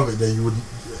pictures of the comic, then you wouldn't.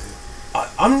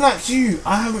 I'm like you.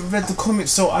 I haven't read the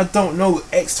comics, so I don't know.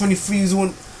 X-23 is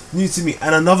all new to me.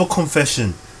 And another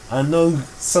confession. I know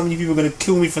some of you people are gonna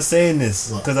kill me for saying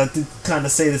this, because I did kind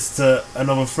of say this to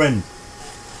another friend.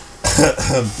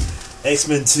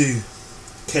 X-Men 2,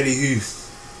 Kelly Huth.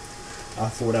 I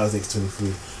thought that was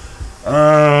X-23.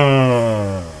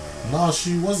 No,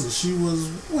 she wasn't.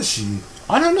 Was she?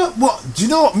 I don't know. What do you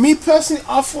know? What, me personally,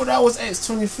 I thought that was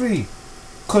X-23,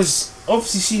 because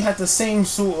obviously she had the same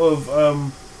sort of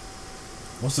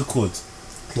what's it called?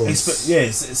 Close.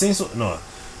 Same sort. No, I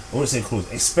wouldn't say close.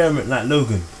 Experiment like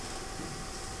Logan.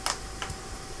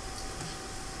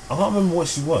 I can't remember what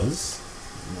she was.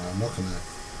 No, I'm not gonna.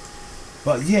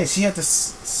 But yeah, she had the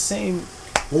same.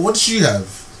 Well, what did she have?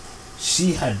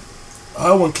 She had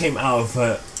her one came out of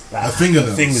her like, her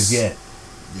fingernails. Fingers, yeah.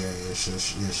 Yeah.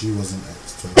 She wasn't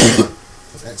X-23.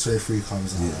 If X-23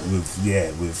 comes out,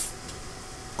 with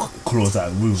claws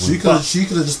that move. She could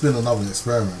have just been another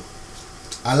experiment.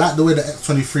 I like the way that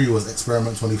X-23 was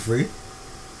Experiment 23,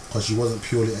 because she wasn't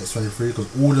purely X-23, because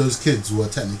all those kids were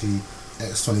technically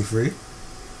X-23.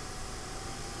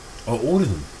 Oh, all of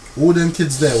them. All them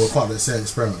kids there were part of the same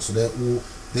experiment, so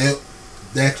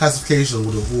their classification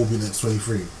would have all been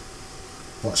X-23.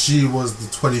 But she was the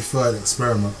 23rd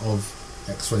experiment of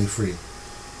X-23.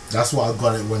 That's what I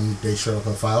got it when they showed up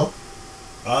her file.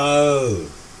 Oh.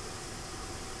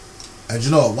 And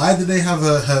you know what? Why did they have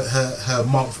her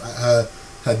month,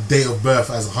 her date of birth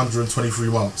as 123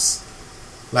 months?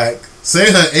 Like,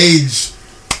 say her age.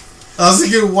 I was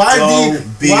thinking, why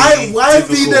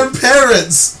be them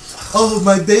parents? Oh,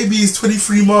 my baby is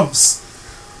 23 months.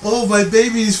 Oh, my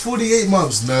baby is 48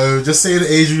 months. No, just say the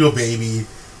age of your baby.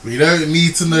 We don't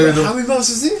need to know. How many months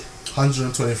is it?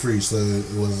 123. So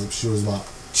she was about.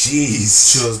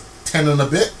 Jeez. She was 10 and a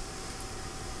bit.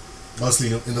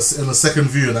 Mostly in the second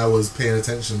view, and I was paying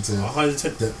attention to.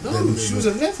 110. No, she was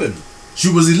 11. She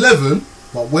was 11,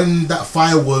 but when that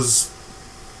fire was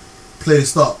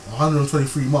placed up,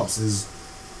 123 months is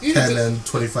 10 and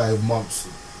 25 months.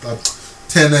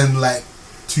 10 and like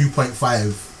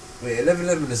 2.5. Wait,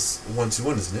 11 is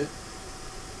 1-1, isn't it?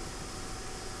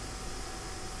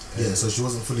 Yeah, so she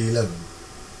wasn't fully 11.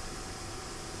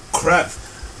 Crap.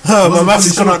 My maths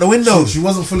has gone out the window. She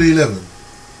wasn't fully 11.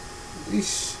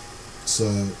 Eesh. So,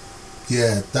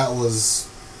 yeah, that was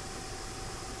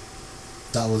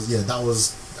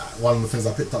one of the things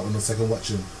I picked up on the second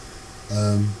watching.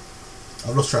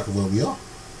 I've lost track of where we are.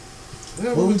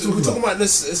 Yeah, what we're talking about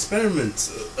this experiment.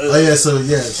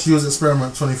 She was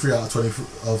experiment 23 out of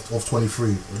 23.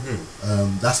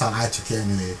 Mm-hmm. That's how I took it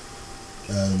anyway.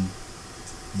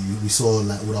 We saw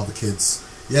like all the other kids.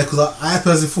 Yeah, because I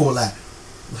personally thought like,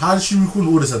 how did she record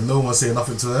all this and no one saying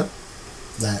nothing to her?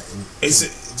 Like,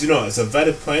 do you know, it's a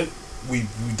valid point. We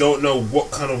don't know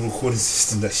what kind of recording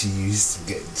system that she used to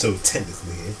get so technical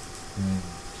here.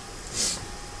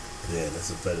 Yeah, that's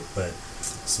a valid point.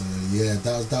 So yeah,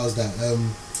 that was that.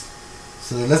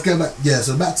 So let's get back. Yeah,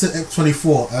 so back to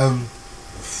X-24.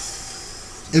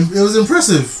 It was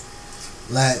impressive.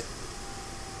 Like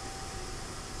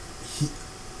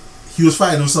he was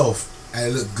fighting himself, and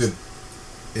it looked good.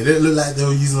 It didn't look like they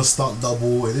were using a stunt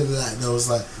double. It didn't look like there was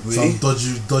like some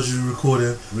dodgy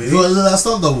recording. Really? It looked like a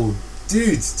stunt double.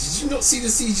 Dude, did you not see the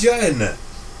CGI in that?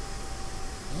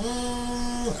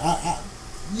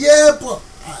 Yeah, but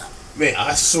mate,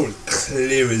 I saw it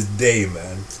clear as day,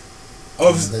 man.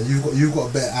 Then you've got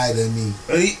a better eye than me.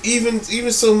 And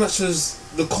even so much as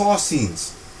the car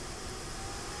scenes,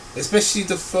 especially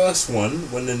the first one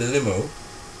when in the limo,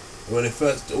 when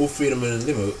all three of them in the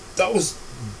limo, that was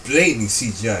blatantly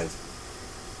CGI.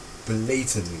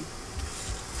 Blatantly.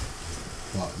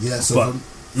 But yeah, so go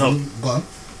on.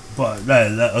 But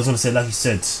like, I was gonna say, like you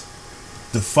said,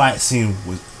 the fight scene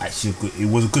was actually good. It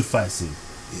was a good fight scene.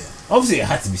 Yeah. Obviously, it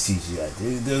had to be CGI.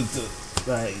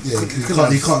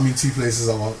 You can't mean two places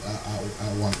at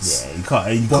once. Yeah, you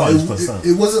can't.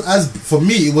 It wasn't as, for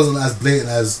me, it wasn't as blatant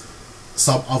as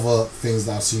some other things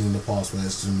that I've seen in the past where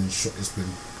it's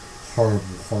been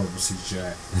horrible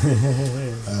CGI.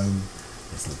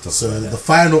 So the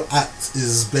final act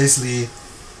is basically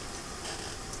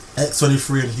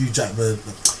X-23 and Hugh Jackman.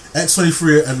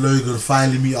 X-23 and Logan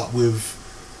finally meet up with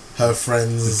her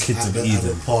friends, the kids at of the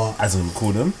Eden, park, as we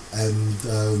call them, and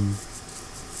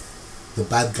the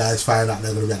bad guys find out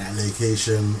they're going to be at that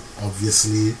location,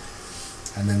 obviously,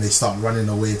 and then they start running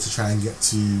away to try and get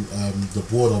to the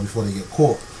border before they get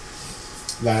caught.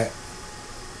 Like,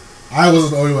 I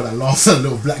wasn't the only one that laughed at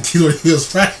little black kid when he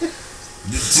was trying.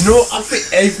 Do you know what? I think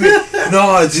everything.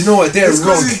 No, do you know what? They're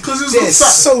wrong. They're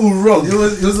so wrong. It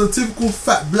was a typical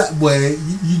fat black boy.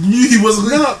 You knew he wasn't.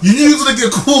 You knew he was gonna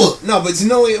get caught. No, but do you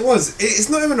know what it was? It's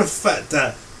not even a fact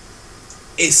that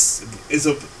it's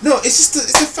the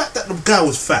fact that the guy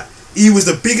was fat. He was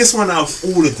the biggest one out of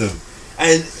all of them,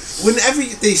 and whenever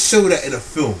they show that in a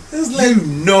film, you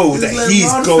know that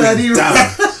he's going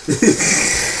down.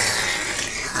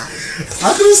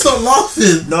 I couldn't stop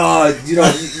laughing. Nah, you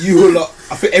know, you were like,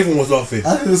 I think everyone was laughing.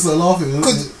 I couldn't stop laughing.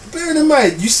 Because bearing in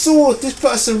mind, you saw this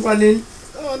person running,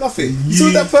 nothing. You saw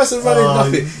that person running,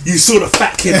 nothing. You saw the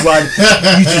fat kid run,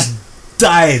 you just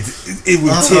died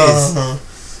with tears.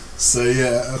 So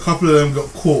yeah, a couple of them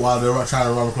got caught while they were trying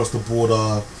to run across the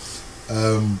border.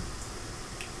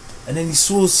 And then you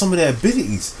saw some of their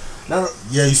abilities. Now,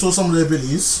 yeah, you saw some of their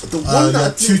abilities. The one you that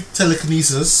had two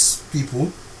telekinesis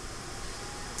people.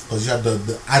 Because you had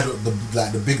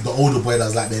the older boy that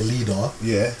was like their leader.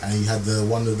 Yeah. And you had the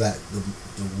one with like the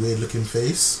weird looking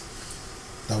face.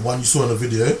 That one you saw in the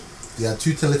video. You had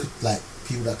two people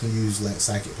that can use like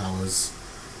psychic powers.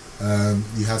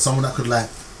 You had someone that could like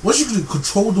you could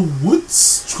control the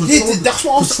woods. That's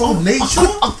what I was control nature.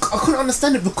 I couldn't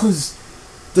understand it because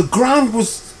the ground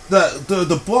was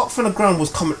the bark from the ground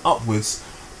was coming upwards,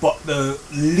 but the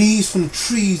leaves from the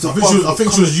trees. I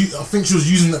think she was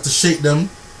using that to shake them,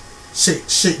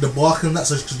 shake the bark and that,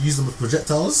 so she could use them as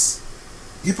projectiles.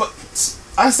 Yeah, but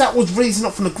as that was raising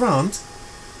up from the ground,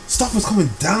 stuff was coming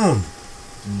down.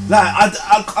 Like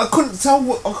I couldn't tell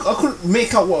I couldn't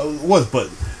make out what it was, but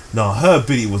no, her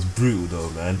ability was brutal though,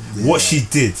 man. Yeah. What she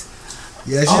did.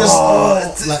 Yeah, she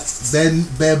just then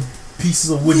bare pieces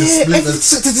of wood and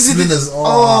splinters. It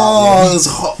was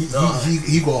hot.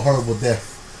 He got a horrible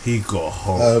death. He got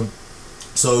horrible.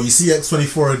 So you see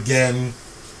X-24 again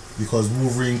because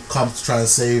Wolverine comes to try and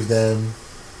save them.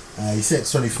 You see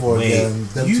X-24 again.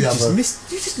 You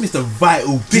just missed a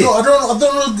vital bit. You know, I don't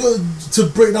know to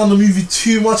break down the movie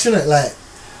too much in it, like.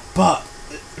 But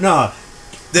no.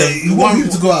 You want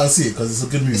people to go out and see it because it's a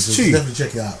good movie. It's so true. Definitely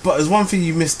check it out. But there's one thing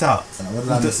you missed out. What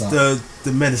did I miss out?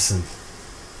 The medicine.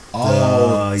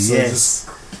 Oh, so yes.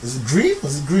 Is it green?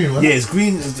 Was it green? Yeah, it's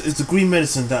green. It's the green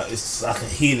medicine that is like a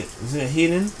healing. Is it a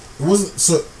healing? It wasn't.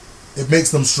 So it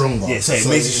makes them stronger. Yeah, so it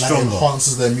makes it stronger.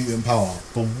 Enhances their mutant power.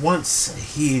 But once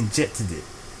he injected it,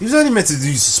 he was only meant to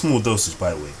use a small dosage,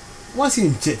 by the way. Once he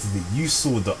injected it, you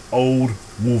saw the old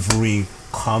Wolverine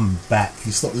come back.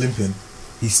 He stopped limping.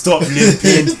 He stopped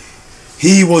limping.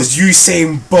 He was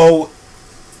Usain Bolt.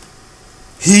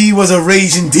 He was a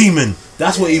raging demon.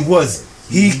 That's what he was.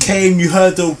 He came. You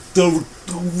heard the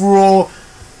roar.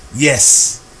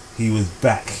 Yes, he was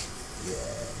back.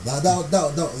 Yeah,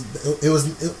 it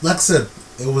was like I said.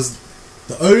 It was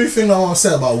the only thing that I want to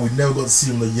say about it, we never got to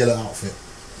see him in the yellow outfit,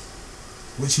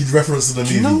 which he'd referenced in the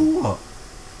movie. Do you know what?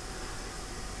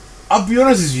 I'll be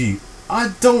honest with you.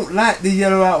 I don't like the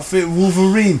yellow outfit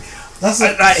Wolverine. That's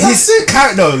his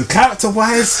character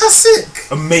wise, that's sick.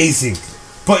 Amazing.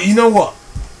 But you know what?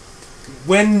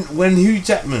 When Hugh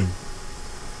Jackman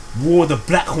wore the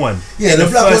black one, yeah, the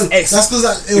black one. That's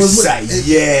because it was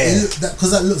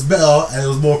because that looks better and it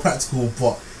was more practical.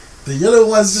 But the yellow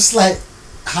one's just like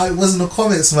how it was in the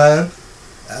comics, man.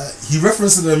 He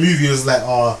referenced in the movie, it was like,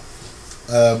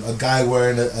 a guy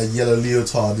wearing a yellow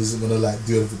leotard isn't gonna like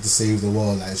do anything to save the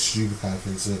world, like stupid kind of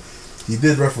thing. So he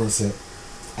did reference it.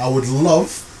 I would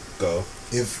love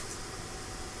if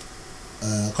I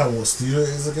can't remember what studio it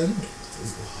is again.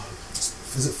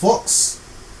 Is it Fox?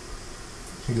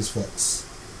 I think it's Fox.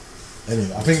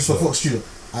 Anyway, I think it's the Fox Studio.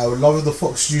 I would love if the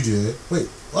Fox Studio. Wait,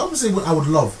 I would say what I would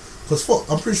love because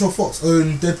I'm pretty sure Fox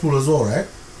own Deadpool as well, right?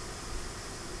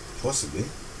 Possibly.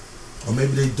 Or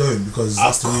maybe they don't because I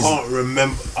that's the reason. can't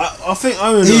remember. I think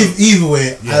I own. Either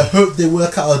way, I hope they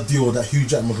work out a deal that Hugh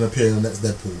Jackman can appear in the next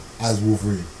Deadpool as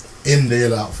Wolverine in the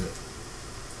yellow outfit.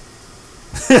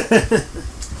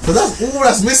 But that's all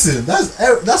that's missing.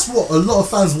 That's what a lot of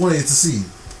fans wanted to see.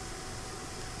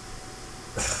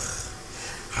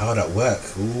 How would that work?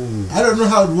 Ooh. I don't know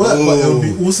how it would work, but it would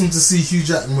be awesome to see Hugh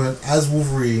Jackman as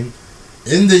Wolverine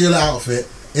in the yellow outfit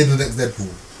in the next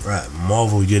Deadpool. Right,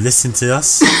 Marvel, you listen to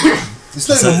us? It's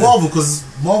not even Marvel because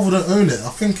Marvel don't own it. I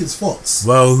think it's Fox.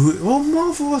 Well,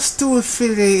 Marvel are still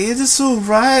affiliated. It's all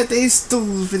right. They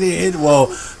still affiliated. Well,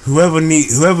 whoever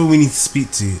we need to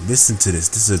speak to, listen to this.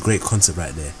 This is a great concept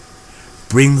right there.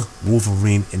 Bring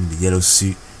Wolverine in the yellow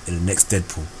suit in the next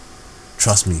Deadpool.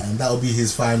 Trust me. And that'll be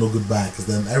his final goodbye because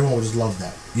then everyone will just love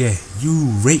that. Yeah, you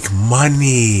rake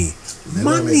money. They're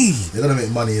gonna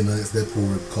make money in the next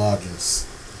Deadpool regardless.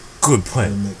 Good point.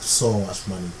 They're gonna make so much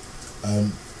money.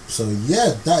 So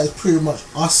yeah, that is pretty much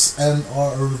us and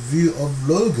our review of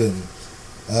Logan.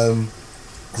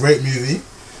 Great movie.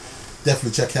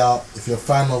 Definitely check it out. If you're a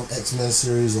fan of X-Men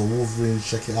series or Wolverine,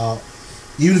 check it out.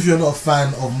 Even if you're not a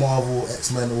fan of Marvel,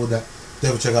 X-Men, all that,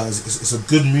 definitely check it out. It's a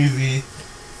good movie.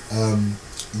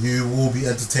 You will be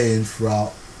entertained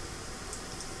throughout.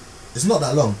 It's not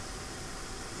that long.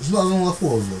 It's not as long as I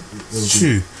thought it was.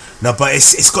 True. No, but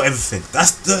it's got everything.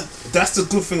 That's the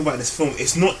good thing about this film.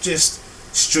 It's not just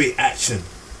straight action.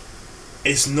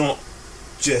 It's not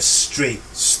just straight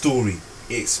story.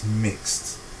 It's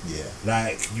mixed. Yeah.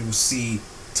 Like, you will see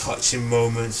touching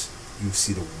moments. You will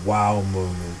see the wow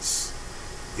moments.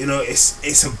 You know,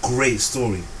 it's a great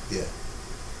story. Yeah.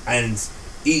 And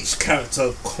each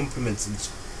character complements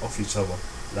off each other.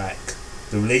 Like,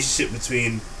 the relationship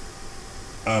between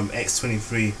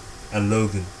X-23 and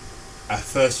Logan. At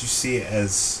first you see it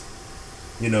as,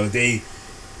 you know, they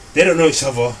don't know each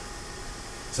other.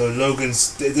 So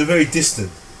they're very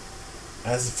distant.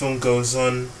 As the film goes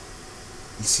on,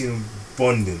 you see them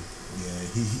bonding.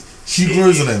 Yeah, she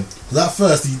grows on him. Because at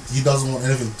first he doesn't want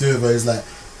anything to do with her. He's like,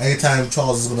 anytime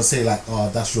Charles is gonna say like, "Oh,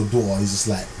 that's your daughter," he's just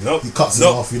like, he cuts it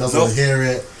off. He doesn't want to hear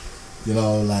it. You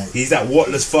know, like, he's that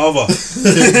whatless father. He's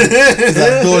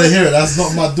like, don't want to hear it. That's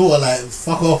not my daughter. Like,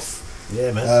 fuck off.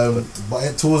 Yeah, man.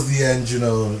 But towards the end, you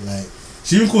know, like,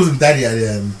 she even calls him daddy at the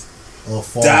end, or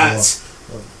father. That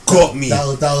got me. That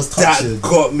was touching. That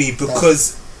got me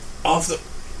because after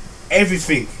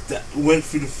everything that went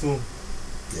through the film,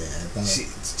 yeah, she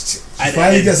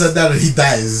finally gets her dad and he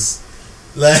dies.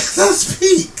 Like, that's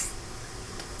peak.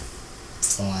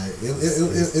 Alright,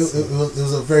 it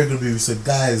was a very good movie. So,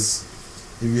 guys,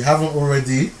 if you haven't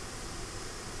already,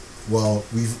 well,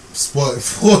 we've spoiled it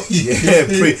for you.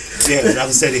 Like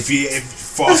I said, if you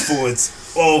fast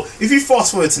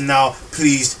forward to now,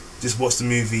 please just watch the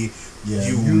movie. Yeah,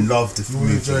 you will love the movie. You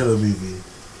will enjoy the movie. You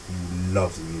will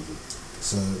love the movie.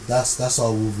 So that's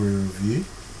our Wolverine review.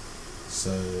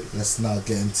 So let's now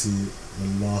get into the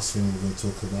last thing we're going to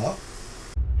talk about.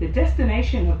 The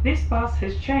destination of this bus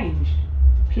has changed.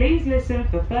 Please listen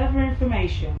for further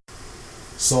information.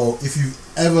 So if you've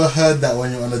ever heard that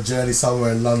when you're on a journey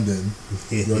somewhere in London,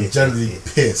 you're generally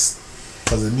pissed.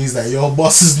 Because it means that your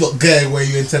bus is not going where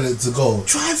you intended to go.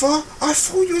 Driver, I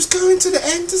thought you was going to the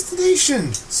end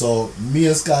destination. So me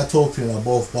and Skytopian are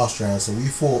both bus drivers. So we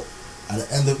thought at the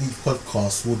end of each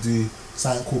podcast we'll do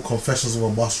something called Confessions of a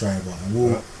Bus Driver. And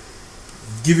we'll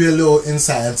give you a little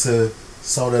insight into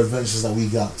some of the adventures that we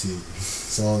got to.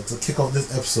 So to kick off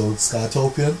this episode,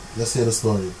 Skytopian, let's hear the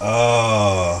story.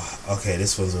 Oh, okay,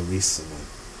 this one's a recent one.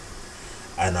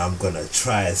 And I'm going to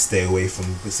try and stay away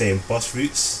from saying bus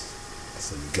routes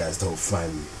so you guys don't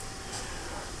find me.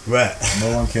 Right.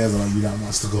 No one cares about you that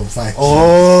much to go and find you.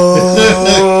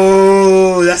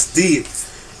 Oh, that's deep.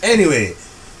 Anyway,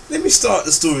 let me start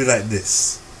the story like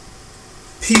this.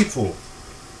 People,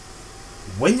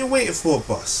 when you're waiting for a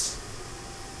bus,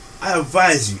 I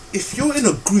advise you, if you're in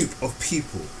a group of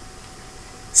people,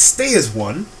 stay as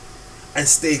one and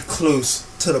stay close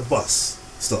to the bus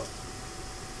stop.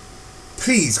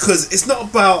 Please, because it's not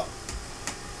about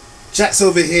Jack's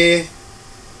over here,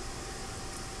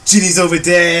 Ginny's over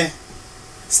there,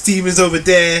 Steven's over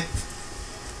there.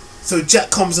 So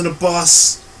Jack comes on the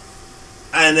bus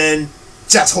and then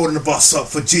Jack's holding the bus up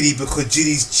for Ginny because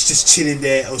Ginny's just chilling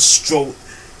there or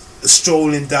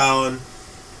strolling down.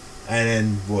 And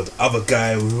then the other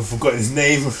guy, we've forgotten his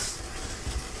name,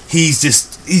 he's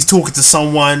talking to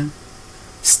someone.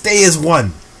 Stay as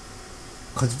one.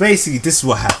 Because basically this is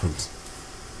what happened.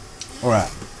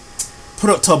 Alright. Put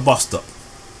up to a bus stop.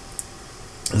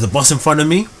 There's a bus in front of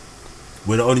me.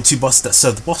 We're the only two buses that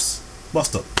serve the bus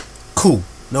stop. Cool,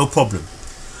 no problem.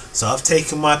 So I've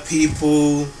taken my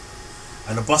people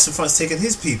and the bus in front's taken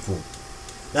his people.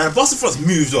 Now the bus in front's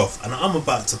moved off and I'm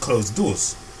about to close the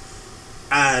doors.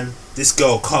 And this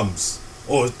girl comes,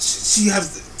 or she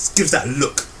gives that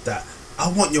look that I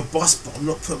want your bus but I'm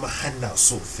not putting my hand out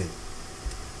sort of thing.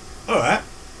 Alright,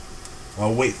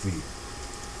 I'll wait for you.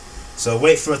 So I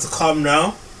wait for her to come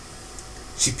now.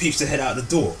 She peeps her head out the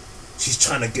door. She's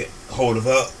trying to get hold of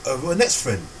her next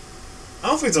friend.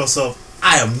 I'm thinking to myself,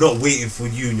 I am not waiting for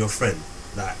you and your friend.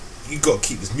 Like, you got to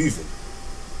keep this moving.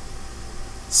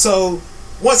 So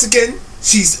once again,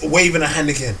 she's waving her hand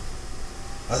again.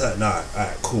 I was like, nah,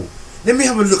 alright, cool. Let me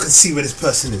have a look and see where this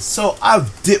person is. So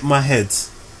I've dipped my head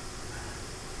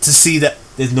to see that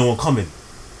there's no one coming.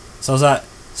 So I was like,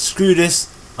 screw this,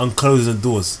 I'm closing the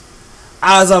doors.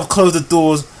 As I've closed the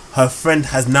doors, her friend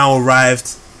has now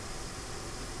arrived.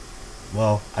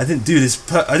 Well, I didn't do this,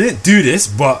 but I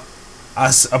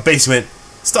basically went,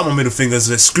 stuck my middle fingers,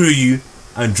 said, screw you,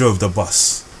 and drove the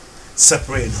bus,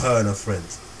 separating her and her friend.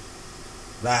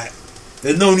 Like,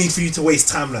 there's no need for you to waste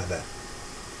time like that.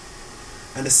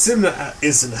 And a similar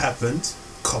incident happened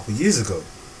a couple years ago.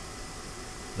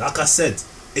 Like I said,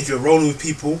 if you're rolling with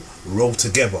people, roll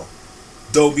together.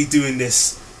 Don't be doing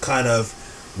this kind of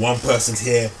one person's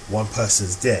here, one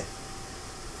person's there.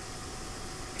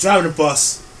 Driving the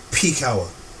bus, peak hour.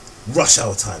 rush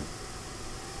hour time.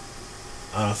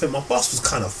 I think my bus was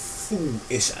kind of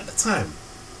full-ish at the time.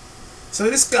 So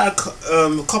this guy, a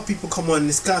couple people come on,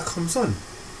 this guy comes on.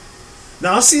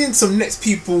 Now I'm seeing some next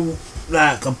people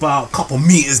like about a couple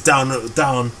meters down.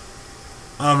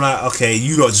 I'm like, okay,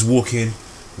 you lot just walk in.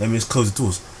 Let me just close the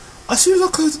doors. As soon as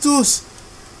I close the doors,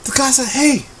 the guy said,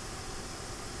 "Hey,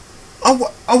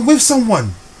 I'm with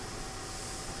someone."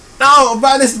 Now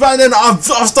by then I've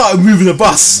started moving the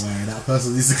bus. Why that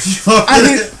person needs to keep up.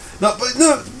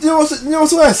 You know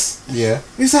what's worse? Yeah.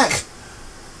 He's like,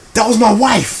 that was my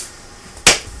wife.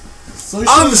 So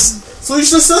you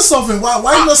should have said something. Why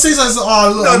you not say something?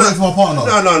 Oh, look, I'm waiting for my partner.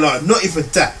 No, not even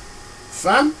that,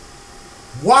 fam.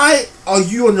 Why are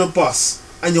you on your bus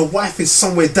and your wife is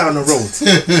somewhere down the road?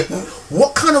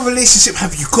 What kind of relationship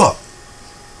have you got?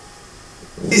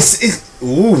 It's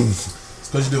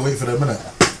because you didn't wait for them, innit?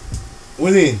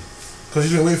 What do you mean? Because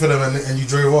you didn't wait for them and you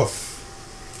drove off.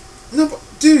 No, but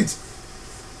dude,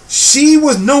 she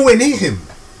was nowhere near him.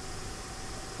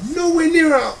 Nowhere near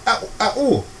her at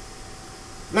all.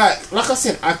 Like I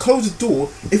said, I closed the door.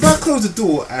 If I close the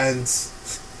door and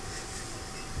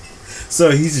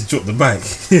sorry, he just dropped the mic.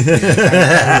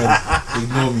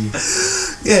 Ignore me.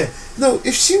 Yeah, no.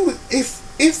 If she was,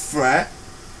 right,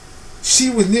 she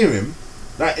was near him,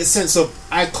 like in the sense of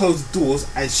I closed the doors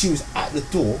and she was at the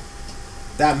door,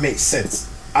 that makes sense.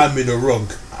 I'm in the wrong.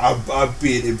 I'm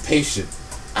being impatient.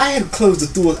 I had closed the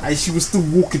doors and she was still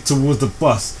walking towards the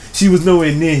bus. She was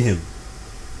nowhere near him.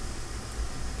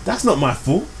 That's not my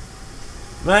fault,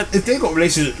 man. If they got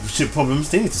relationship problems,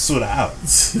 they need to sort that out.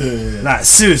 Like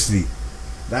seriously,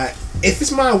 like if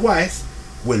it's my wife,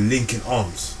 we're linking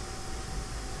arms.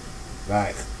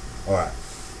 Like, all right,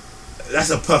 that's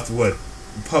a perfect word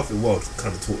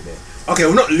kind of talk there. Okay,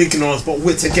 we're not linking arms, but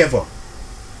we're together.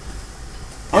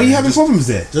 Are you having problems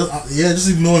there? Just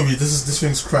ignore me. This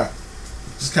thing's crap.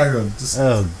 Just carry on.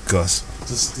 Oh gosh,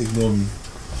 just ignore me.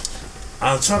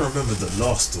 I'm trying to remember the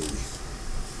last story.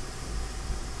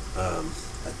 I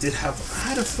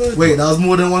had a third. Wait, one. that was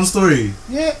more than one story.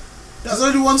 Yeah, there's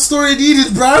only one story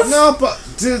needed, bruv. No, but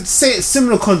to say it,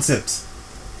 similar concept.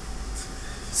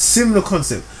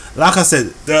 Like I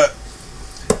said,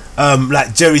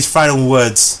 like Jerry's final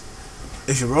words.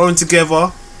 If you're rolling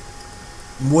together,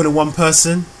 more than one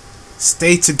person,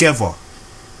 stay together.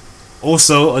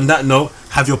 Also, on that note,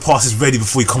 have your passes ready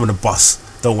before you come on the bus.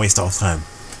 Don't waste our time.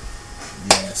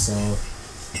 Yeah, so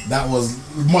that was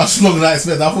much longer than I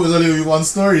expected. I thought it was only one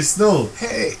story still.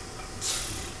 Hey.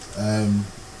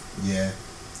 Yeah.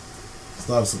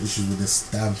 Still have some issues with this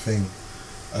damn thing.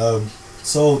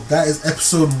 So that is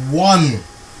episode 1.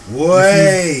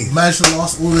 Way. Managed to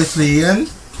last all the way to the end.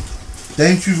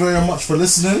 Thank you very much for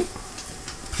listening.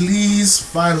 Please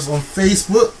find us on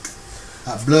Facebook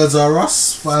at Blurs Are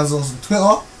Us. Find us on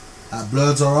Twitter at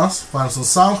Blurs Are Us. Find us on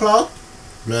SoundCloud,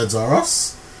 Blurs Are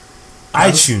Us.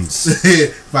 iTunes.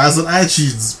 Find us on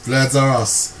iTunes, Blurs Are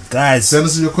Us. Guys, send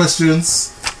us your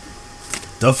questions.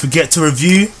 Don't forget to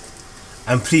review.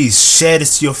 And please share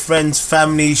this to your friends,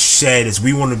 family. Share this.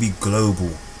 We want to be global.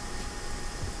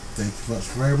 Thank you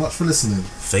very much for listening.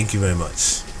 Thank you very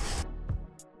much.